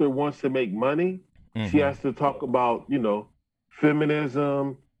author wants to make money, she has to talk about,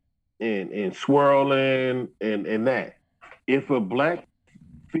 feminism and swirling and that. If a Black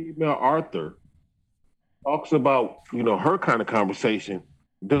female author talks about, her kind of conversation,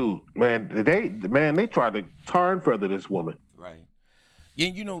 dude, they try to tar and feather this woman. Right.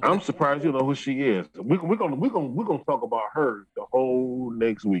 Yeah, I'm surprised you know who she is. We're gonna talk about her the whole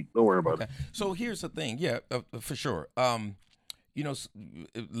next week. Don't worry about it. So here's the thing, for sure.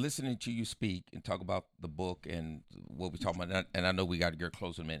 Listening to you speak and talk about the book and what we're talking about, and I know we got to get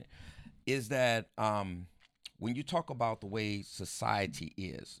close in a minute, is that when you talk about the way society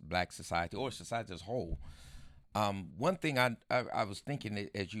is, Black society or society as a whole, one thing I was thinking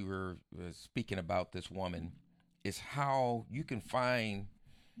as you were speaking about this woman is how you can find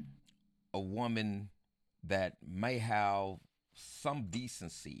a woman that may have some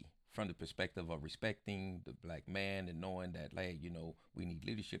decency from the perspective of respecting the Black man and knowing that, hey, we need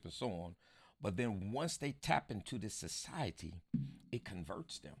leadership and so on. But then once they tap into this society, it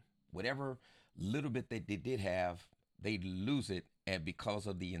converts them. Whatever little bit that they did have, they lose it, and because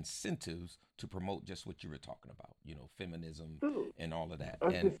of the incentives to promote just what you were talking about, feminism and all of that.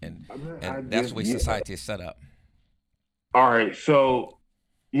 And that's the way society is set up. All right, so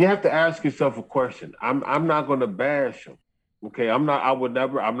you have to ask yourself a question. I'm not going to bash him. Okay, I'm not going to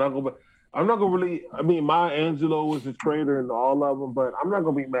really. I mean, Maya Angelou was a traitor and all of them, but I'm not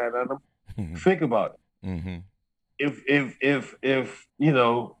going to be mad at him. Think about it. If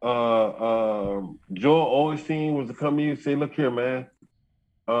Joel Osteen was to come to you and say, "Look here, man,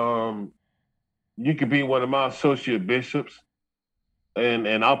 you could be one of my associate bishops,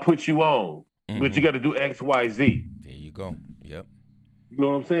 and I'll put you on, but you got to do X, Y, Z." There you go. Yep. You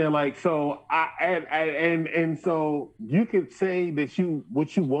know what I'm saying? Like, so and so you could say that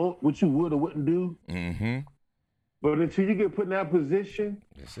what you want, what you would or wouldn't do. But until you get put in that position,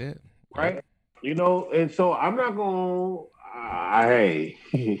 That's it. Yep. right? You know, and so I'm not going. Hey,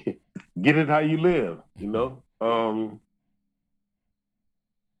 get it how you live. You Hmm. know,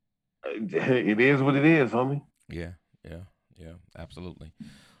 it is what it is, homie. Yeah. Yeah. Yeah. Absolutely.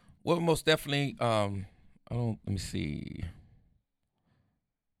 Well, most definitely. I don't. Let me see.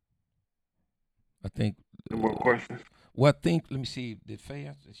 I think. Any more questions? Well, I think. Let me see. Did Faye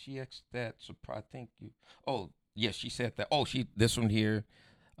answer? She asked that. Surprise. I think you. Oh, yes. She said that. Oh, she. This one here.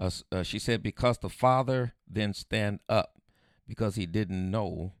 She said because the father then stand up because he didn't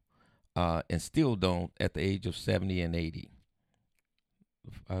know, and still don't at the age of 70 and 80.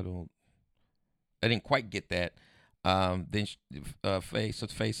 I don't. I didn't quite get that. Then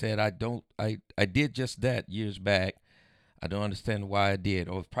Faye said, "I don't. I did just that years back. I don't understand why I did,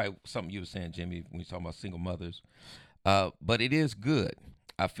 or it's probably something you were saying, Jimmy, when you talking about single mothers. But it is good.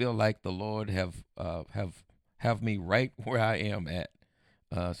 I feel like the Lord have me right where I am at."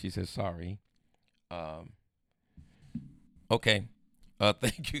 She says, "Sorry." Um, okay.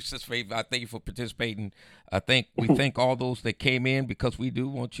 Thank you, Sister Faith. I thank you for participating. We thank all those that came in because we do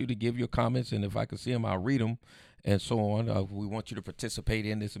want you to give your comments, and if I can see them, I'll read them, and so on. We want you to participate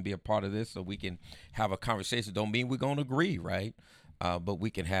in this and be a part of this, so we can have a conversation. Don't mean we're going to agree, right? But we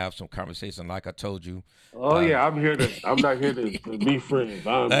can have some conversation. Like I told you, Oh uh, yeah, I'm here to. I'm not here to be friends.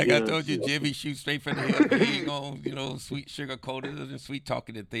 I'm like I here told you, to. Jimmy, shoot straight from the hip. He ain't gonna, sweet sugar coated and sweet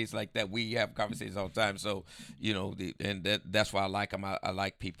talking and things like that. We have conversations all the time, so and that's why I like them. I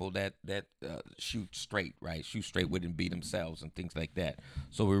like people that shoot straight, right? Shoot straight wouldn't be themselves and things like that.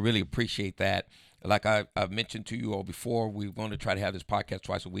 So we really appreciate that. Like I've mentioned to you all before, we're going to try to have this podcast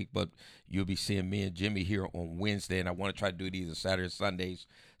twice a week, but you'll be seeing me and Jimmy here on Wednesday, and I want to try to do it either Saturday or Sundays.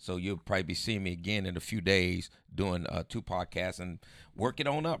 So you'll probably be seeing me again in a few days doing two podcasts and work it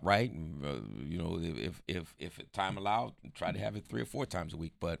on up, right? If time allows, try to have it 3 or 4 times a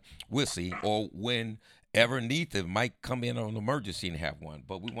week, but we'll see. Or whenever needed, might come in on an emergency and have one.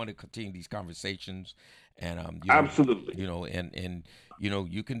 But we want to continue these conversations, and Absolutely. and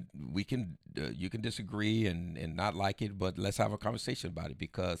you can disagree and not like it, but let's have a conversation about it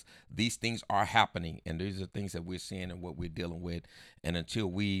because these things are happening and these are things that we're seeing and what we're dealing with. And until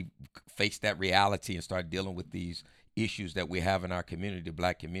we face that reality and start dealing with these issues that we have in our community, the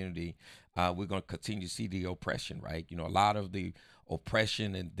black community, we're going to continue to see the oppression, right? A lot of the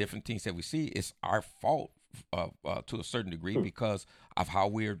oppression and different things that we see is our fault to a certain degree because of how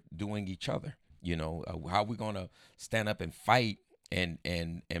we're doing each other. How we're going to stand up and fight and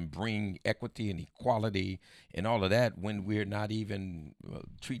bring equity and equality and all of that when we're not even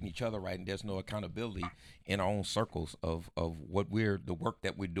treating each other right and there's no accountability in our own circles of the work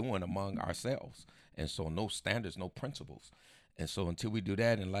that we're doing among ourselves, and so no standards, no principles. And so until we do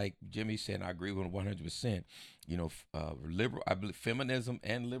that, and like Jimmy said, and I agree with him 100%. Liberal. I believe feminism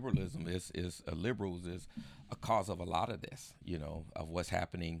and liberalism is liberals is a cause of a lot of this. Of what's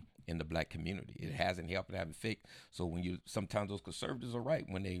happening in the black community. It hasn't helped, it hasn't fixed. So sometimes those conservatives are right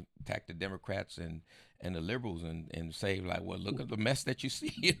when they attack the Democrats and the liberals and say like, well, look at the mess that you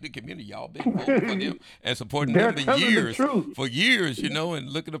see in the community. Y'all been voting for them and supporting They're them in telling the years, truth. for years, and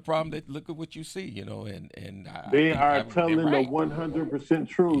look at the problem look at what you see, and I They think are they're telling the right. 100%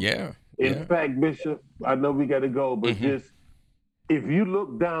 truth. Yeah, In yeah. fact, Bishop, I know we got to go, but Mm-hmm. just if you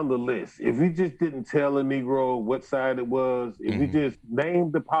look down the list, if we just didn't tell a Negro what side it was, if we Mm-hmm. just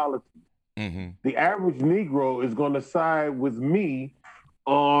named the politics, Mm-hmm. the average Negro is going to side with me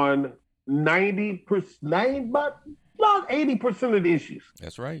on 90%, about 80% of the issues.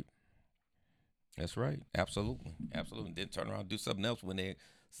 That's right. That's right. Absolutely. Absolutely. Then turn around and do something else when they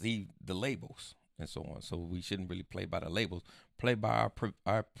see the labels and so on. So we shouldn't really play by the labels. Play by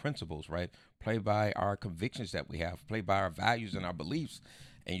our principles, right? Play by our convictions that we have. Play by our values and our beliefs,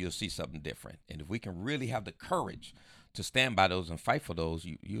 and you'll see something different. And if we can really have the courage to stand by those and fight for those,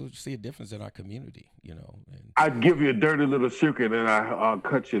 you'll see a difference in our community. And I'd give you a dirty little secret and I'll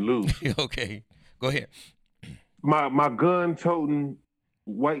cut you loose. okay, go ahead. My gun toting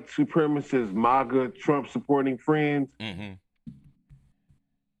white supremacist MAGA Trump supporting friends, Mm-hmm.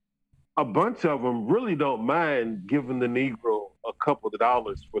 a bunch of them really don't mind giving the Negro a couple of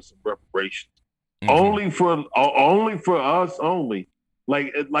dollars for some reparations. Mm-hmm. Only for us only.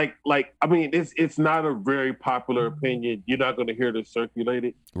 Like I mean, it's not a very popular opinion. You're not going to hear this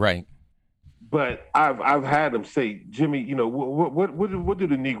circulated. Right. But I've had them say, Jimmy, what do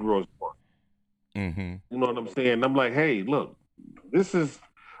the Negroes want? Mm-hmm. You know what I'm saying? I'm like, hey, look, this is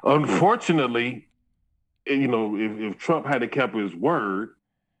unfortunately, if Trump had kept his word,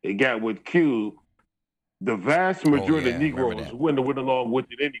 it got with Q, the vast Oh majority of yeah, remember Negroes that. wouldn't have went along with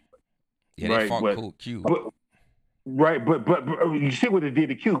it anyway, Yeah, they right? fought Cool Q. But right, but you see what it did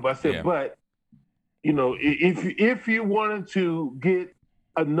to Cube. I said, Yeah. but you know, if you wanted to get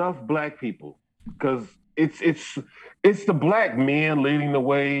enough black people, because it's the black men leading the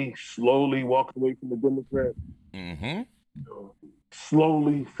way, slowly walking away from the Democrats. Mm-hmm. You know,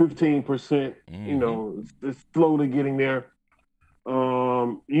 slowly, 15%. You Mm-hmm. know, it's slowly getting there.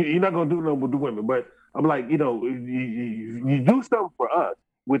 You're not gonna do nothing with the women, but I'm like, you know, you do something for us,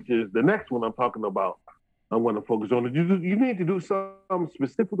 which is the next one I'm talking about. I want to focus on it. You need to do something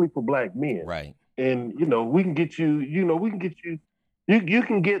specifically for black men, Right. and you know, we can get you. You know, we can get you. You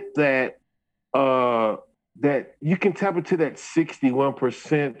can get that. That you can tap into that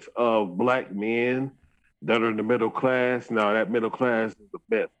 61% of black men that are in the middle class. Now that middle class is the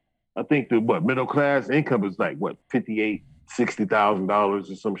best. I think the what middle class income is like what 58,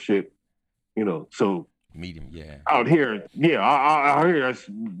 $60,000 or some shit. You know, so Medium. Yeah. out here, yeah, out here that's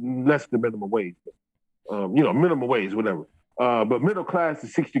less than minimum wage. You know, minimum wage, whatever. But middle class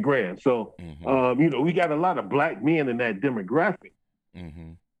is 60 grand. So, Mm-hmm. you know, we got a lot of black men in that demographic,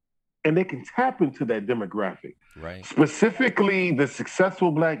 Mm-hmm. and they can tap into that demographic. Right. Specifically, the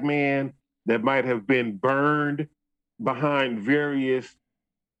successful black man that might have been burned behind various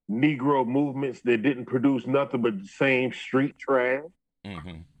Negro movements that didn't produce nothing but the same street trash.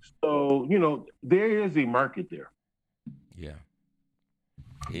 Mm-hmm. So, you know, there is a market there. Yeah.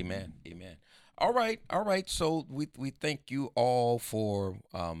 Amen. Amen. All right. All right. So we thank you all for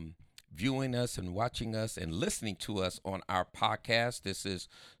viewing us and watching us and listening to us on our podcast. This is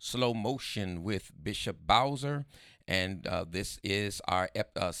Slow Motion with Bishop Bowser. And this is our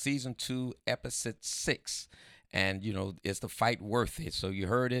season 2, episode 6. And, you know, is the fight worth it? So you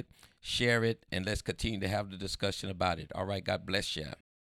heard it, share it, and let's continue to have the discussion about it. All right. God bless you.